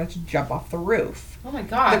actually wanted to jump off the roof. Oh my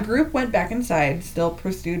god. The group went back inside, still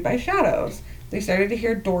pursued by shadows. They started to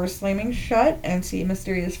hear doors slamming shut and see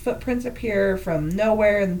mysterious footprints appear from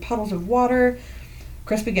nowhere in puddles of water.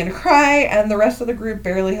 Chris began to cry, and the rest of the group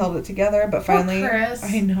barely held it together, but finally... Poor Chris.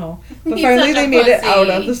 I know. But He's finally such a they made it pussy. out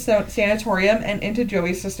of the sanatorium and into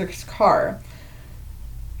Joey's sister's car,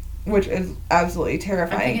 which is absolutely I'm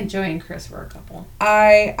terrifying. thinking Joey and Chris were a couple.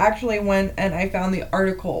 I actually went and I found the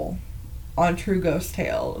article on True Ghost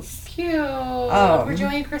Tales. Cute. Were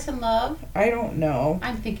Joey and Chris in love? I don't know.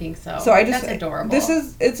 I'm thinking so. So I just... That's adorable.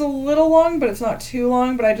 It's a little long, but it's not too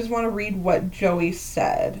long, but I just want to read what Joey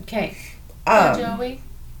said. Okay. Joey.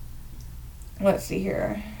 Let's see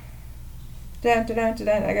here. Dun, dun, dun, dun,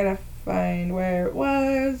 dun. I gotta find where it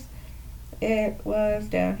was. It was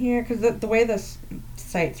down here, because the way this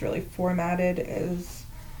site's really formatted is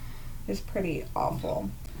pretty awful.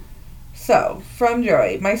 So, from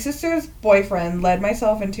Joey, my sister's boyfriend led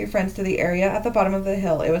myself and two friends to the area at the bottom of the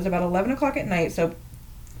hill. It was about 11 o'clock at night, so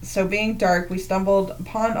being dark, we stumbled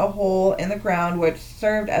upon a hole in the ground which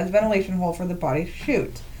served as ventilation hole for the body to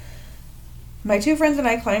shoot. My two friends and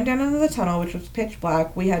I climbed down into the tunnel, which was pitch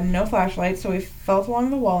black. We had no flashlights, so we felt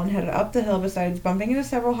along the wall and headed up the hill. Besides bumping into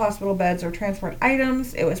several hospital beds or transport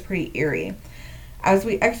items, it was pretty eerie. As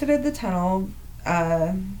we exited the tunnel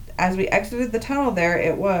there,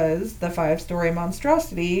 it was the 5-story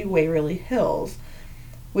monstrosity, Waverly Hills.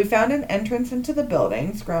 We found an entrance into the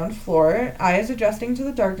building's ground floor. Eyes adjusting to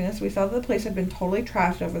the darkness, we saw that the place had been totally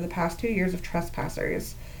trashed over the past 2 years of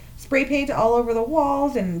trespassers. Spray paint all over the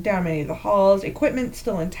walls and down many of the halls. Equipment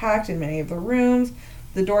still intact in many of the rooms.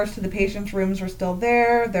 The doors to the patients' rooms were still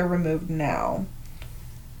there. They're removed now.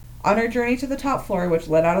 On our journey to the top floor, which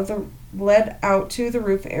led out to the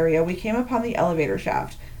roof area, we came upon the elevator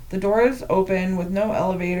shaft. The doors open with no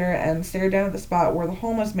elevator and stared down at the spot where the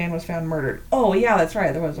homeless man was found murdered. Oh, yeah, that's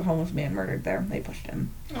right. There was a homeless man murdered there. They pushed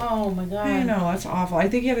him. Oh my god. I know, that's awful. I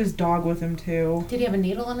think he had his dog with him, too. Did he have a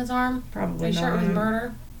needle in his arm? Probably Are you not. sure it was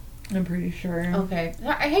murder? I'm pretty sure. Okay.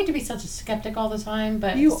 I hate to be such a skeptic all the time,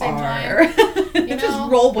 but You at the same are. time,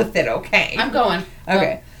 Just roll with it, okay? I'm going.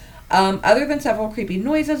 Okay. Other than several creepy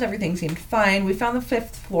noises, everything seemed fine. We found the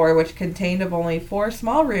 5th floor, which contained of only 4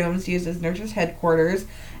 small rooms used as nurses' headquarters,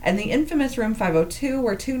 and the infamous room 502,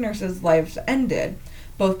 where 2 nurses' lives ended.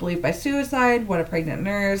 Both believed by suicide, one a pregnant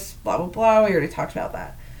nurse, blah, blah, blah. We already talked about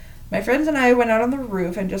that. My friends and I went out on the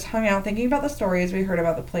roof and just hung out thinking about the stories we heard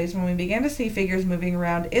about the place when we began to see figures moving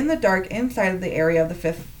around in the dark inside of the area of the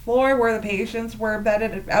 5th floor where the patients were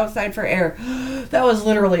bedded outside for air. That was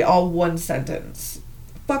literally all one sentence.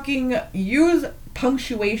 Fucking use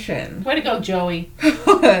punctuation. Way to go, Joey.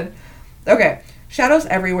 Okay. Shadows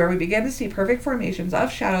everywhere. We began to see perfect formations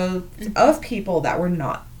of shadows of people that were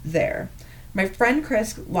not there. My friend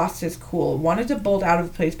Chris lost his cool, wanted to bolt out of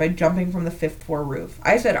the place by jumping from the 5th floor roof.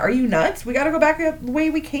 I said, "Are you nuts? We gotta go back the way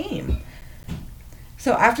we came."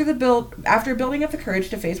 So after building up the courage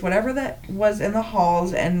to face whatever that was in the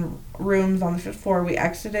halls and rooms on the 5th floor, we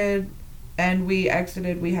exited. We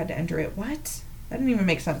had to enter it. What? That didn't even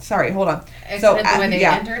make sense. Sorry, hold on. Exited the way they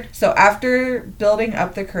entered? So after building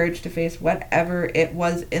up the courage to face whatever it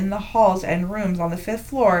was in the halls and rooms on the 5th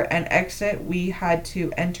floor and exit, we had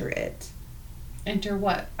to enter it. Enter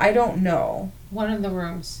what? I don't know. One of the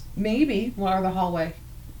rooms. Maybe. Or the hallway.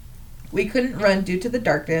 We couldn't run due to the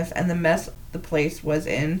darkness and the mess the place was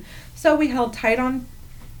in, so we held tight on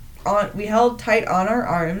our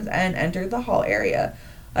arms and entered the hall area.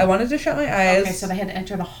 I wanted to shut my eyes. Okay, so they had to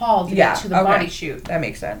enter the hall to get to the body chute. That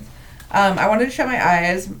makes sense. I wanted to shut my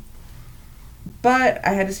eyes, but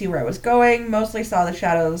I had to see where I was going. Mostly saw the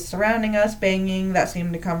shadows surrounding us, banging that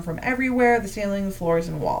seemed to come from everywhere, the ceiling, floors,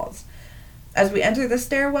 and walls. As we entered the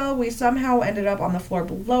stairwell, we somehow ended up on the floor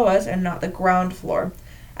below us and not the ground floor.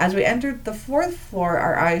 As we entered the 4th floor,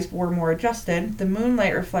 our eyes were more adjusted. The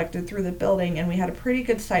moonlight reflected through the building, and we had a pretty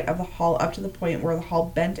good sight of the hall up to the point where the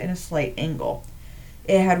hall bent in a slight angle.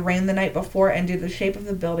 It had rained the night before, and due to the shape of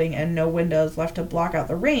the building and no windows left to block out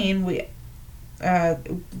the rain, the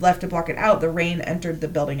rain entered the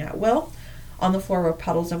building at will. On the floor were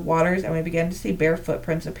puddles of waters, and we began to see bare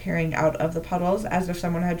footprints appearing out of the puddles, as if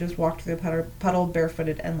someone had just walked through the puddle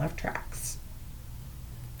barefooted and left tracks.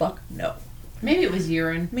 Fuck no. Maybe it was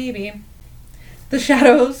urine. Maybe. The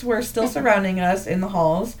shadows were still surrounding us in the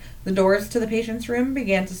halls. The doors to the patient's room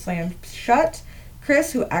began to slam shut.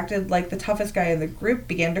 Chris, who acted like the toughest guy in the group,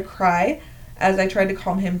 began to cry. As I tried to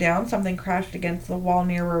calm him down, something crashed against the wall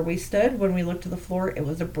near where we stood. When we looked to the floor, it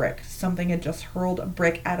was a brick. Something had just hurled a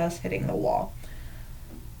brick at us, hitting the wall.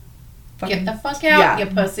 Get the fuck out, you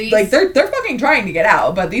pussies. Like, they're fucking trying to get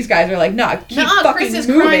out, but these guys are like, nah, keep fucking Chris is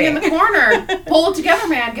moving. crying in the corner. Pull it together,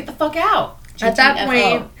 man. Get the fuck out. At that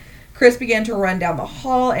point, Chris began to run down the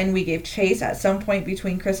hall, and we gave chase. At some point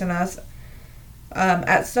between Chris and us,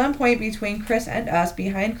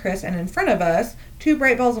 behind Chris and in front of us, 2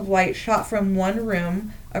 bright balls of light shot from one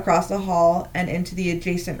room across the hall and into the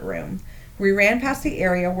adjacent room. We ran past the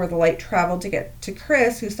area where the light traveled to get to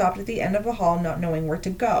Chris, who stopped at the end of the hall, not knowing where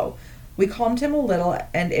to go. We calmed him a little,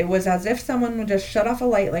 and it was as if someone would just shut off a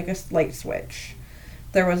light like a light switch.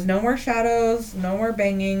 There was no more shadows, no more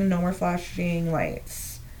banging, no more flashing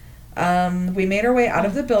lights. We made our way out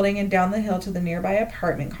of the building and down the hill to the nearby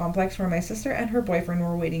apartment complex where my sister and her boyfriend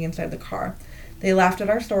were waiting inside the car. They laughed at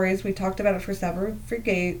our stories. We talked about it for several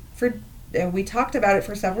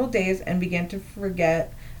days and began to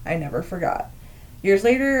forget. I never forgot. Years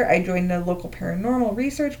later, I joined a local paranormal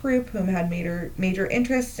research group whom had major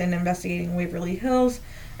interests in investigating Waverly Hills.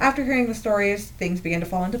 After hearing the stories, things began to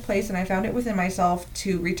fall into place, and I found it within myself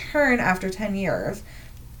to return after 10 years.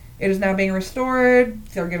 It is now being restored.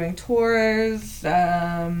 They're giving tours,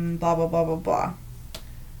 blah, blah, blah, blah, blah.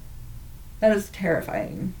 That is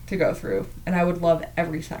terrifying to go through, and I would love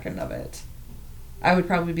every second of it. I would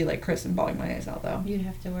probably be like Chris and bawling my eyes out, though. You'd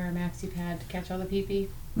have to wear a maxi pad to catch all the pee-pee.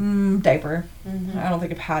 Diaper. Mm-hmm. I don't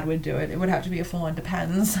think a pad would do it. It would have to be a full-on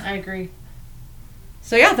Depends. I agree.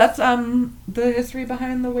 So yeah, that's the history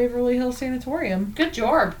behind the Waverly Hills Sanatorium. Good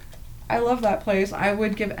job. I love that place. I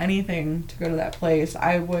would give anything to go to that place.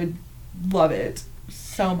 I would love it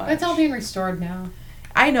so much. It's all being restored now.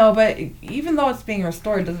 I know, but even though it's being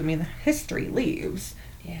restored doesn't mean the history leaves.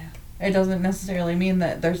 Yeah. It doesn't necessarily mean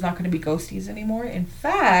that there's not going to be ghosties anymore. In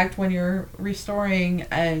fact, when you're restoring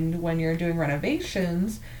and when you're doing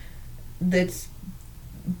renovations, that's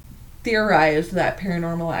theorized that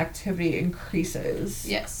paranormal activity increases.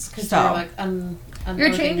 Yes, because so, they're like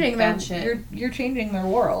you're changing you're changing their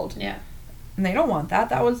world. Yeah. And they don't want that.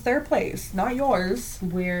 That was their place, not yours.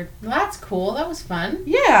 Weird. Well, that's cool. That was fun.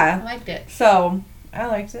 Yeah. I liked it. So, I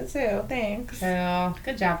liked it too. Thanks. So,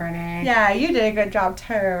 good job, Renee. Yeah, you did a good job too.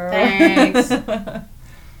 Thanks.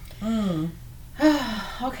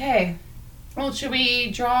 Okay. Well, should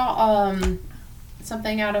we draw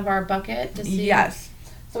something out of our bucket to see? Yes.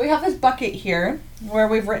 So we have this bucket here where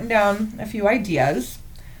we've written down a few ideas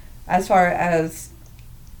as far as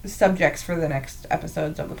subjects for the next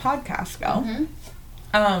episodes of the podcast go.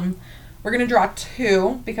 Mm-hmm. We're going to draw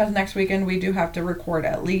 2 because next weekend we do have to record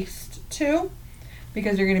at least 2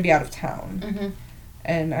 because you're going to be out of town. Mm-hmm.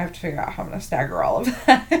 And I have to figure out how I'm going to stagger all of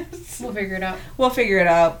that. We'll figure it out. We'll figure it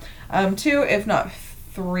out. 2, if not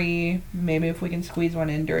 3, maybe if we can squeeze one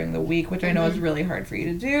in during the week, which I know is really hard for you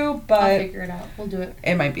to do, but I'll figure it out. We'll do it.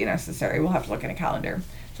 it might be necessary. We'll have to look in a calendar.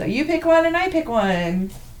 So you pick one and I pick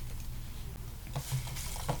one.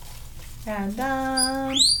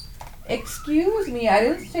 And excuse me, I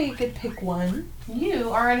didn't say you could pick one.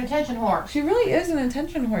 You are an attention whore. She really is an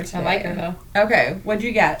attention whore today. I like her though. Okay, what'd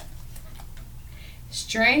you get?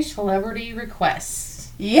 Strange celebrity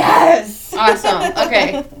requests. Yes! Awesome.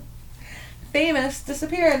 Okay. Famous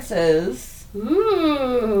disappearances.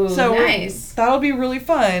 Ooh, So nice. that'll be really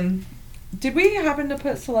fun. Did we happen to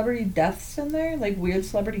put celebrity deaths in there? Like weird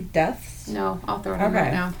celebrity deaths? No, I'll throw it in Okay.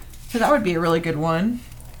 right now. So that would be a really good one.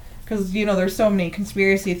 Because, you know, there's so many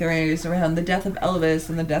conspiracy theories around the death of Elvis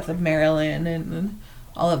and the death of Marilyn and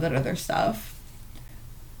all of that other stuff.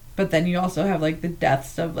 But then you also have, like, the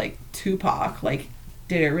deaths of, like, Tupac. Like,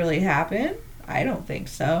 did it really happen? I don't think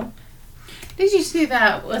so. Did you see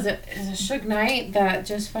that? Was it Suge Knight that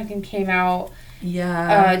just fucking came out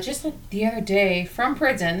Yeah. just like the other day from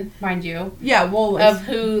prison, mind you, Yeah, well, of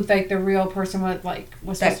who like the real person was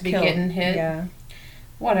supposed to be getting hit. Yeah.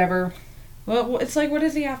 Whatever. Well, it's like, what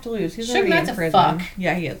does he have to lose? He's Suge already Knight's in a prison. fuck.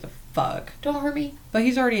 Yeah, he is a fuck. Don't hurt me. But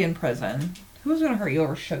he's already in prison. Who's going to hurt you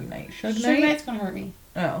over Suge Knight? Suge Suge Knight? Knight's gonna hurt me.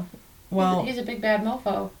 Oh. Well, He's a big bad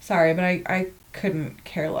mofo. sorry, but I couldn't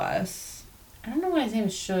care less. I don't know why his name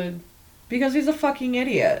is Suge. Because he's a fucking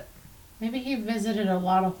idiot. Maybe he visited a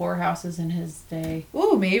lot of whorehouses in his day.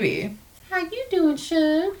 Ooh, maybe. How you doing,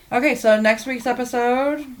 Suge? Okay, so next week's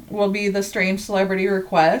episode will be the strange celebrity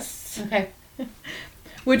requests, Okay.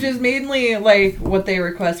 which is mainly like what they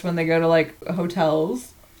request when they go to like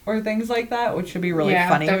hotels or things like that, which should be really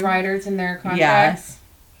funny. The writers and their contracts. Yes.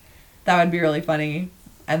 That would be really funny.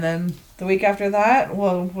 And then the week after that,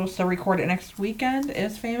 we'll still record it next weekend,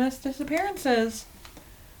 is famous disappearances.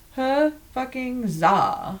 Fucking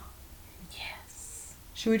za. Yes.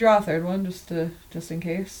 Should we draw a third one just in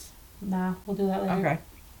case? Nah, we'll do that later. Okay.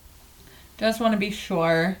 Just want to be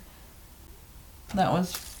sure. That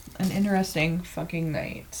was an interesting fucking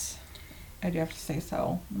night. I do have to say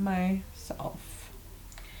so myself.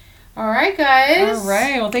 All right, guys. All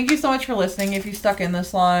right. Well, thank you so much for listening. If you stuck in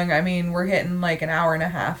this long, I mean, we're hitting like an hour and a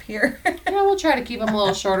half here. Yeah, we'll try to keep them a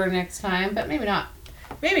little shorter next time, but maybe not.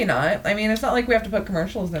 Maybe not. I mean, it's not like we have to put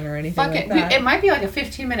commercials in or anything Fuck like it. that. It might be like a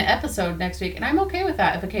 15-minute episode next week, and I'm okay with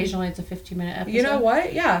that if occasionally it's a 15-minute episode. You know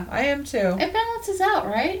what? Yeah, I am too. It balances out,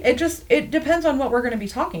 right? It depends on what we're going to be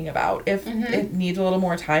talking about. If Mhm. it needs a little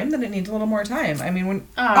more time, then it needs a little more time. I mean, when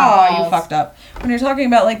Oh, you fucked up. When you're talking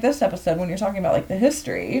about like this episode, when you're talking about like the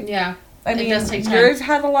history, Yeah. I It mean, does take time. yours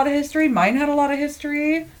had a lot of history. Mine had a lot of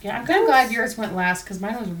history. Yeah, I'm kind of glad yours went last because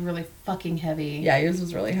mine was really fucking heavy. Yeah, yours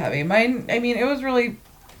was really heavy. Mine, I mean, it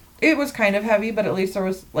was kind of heavy, but at least there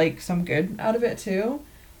was like some good out of it too.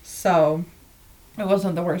 So it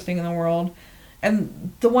wasn't the worst thing in the world.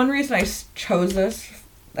 And the one reason I chose this,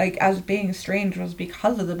 like, as being strange was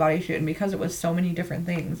because of the body shoot and because it was so many different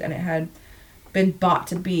things and it had been bought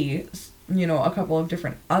to be, you know, a couple of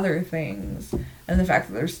different other things. And the fact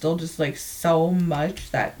that there's still just like so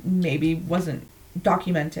much that maybe wasn't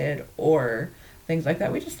documented or things like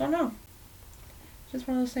that. We just don't know. It's just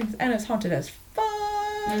one of those things. And it's haunted as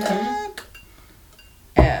fuck.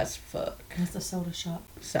 As fuck. That's the soda shop.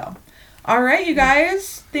 So, all right, you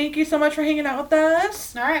guys. Thank you so much for hanging out with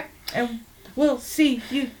us. All right. And we'll see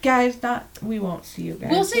you guys. We won't see you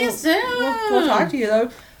guys. We'll see you soon. We'll talk to you,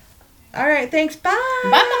 though. All right, thanks. Bye.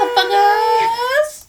 Bye, motherfuckers.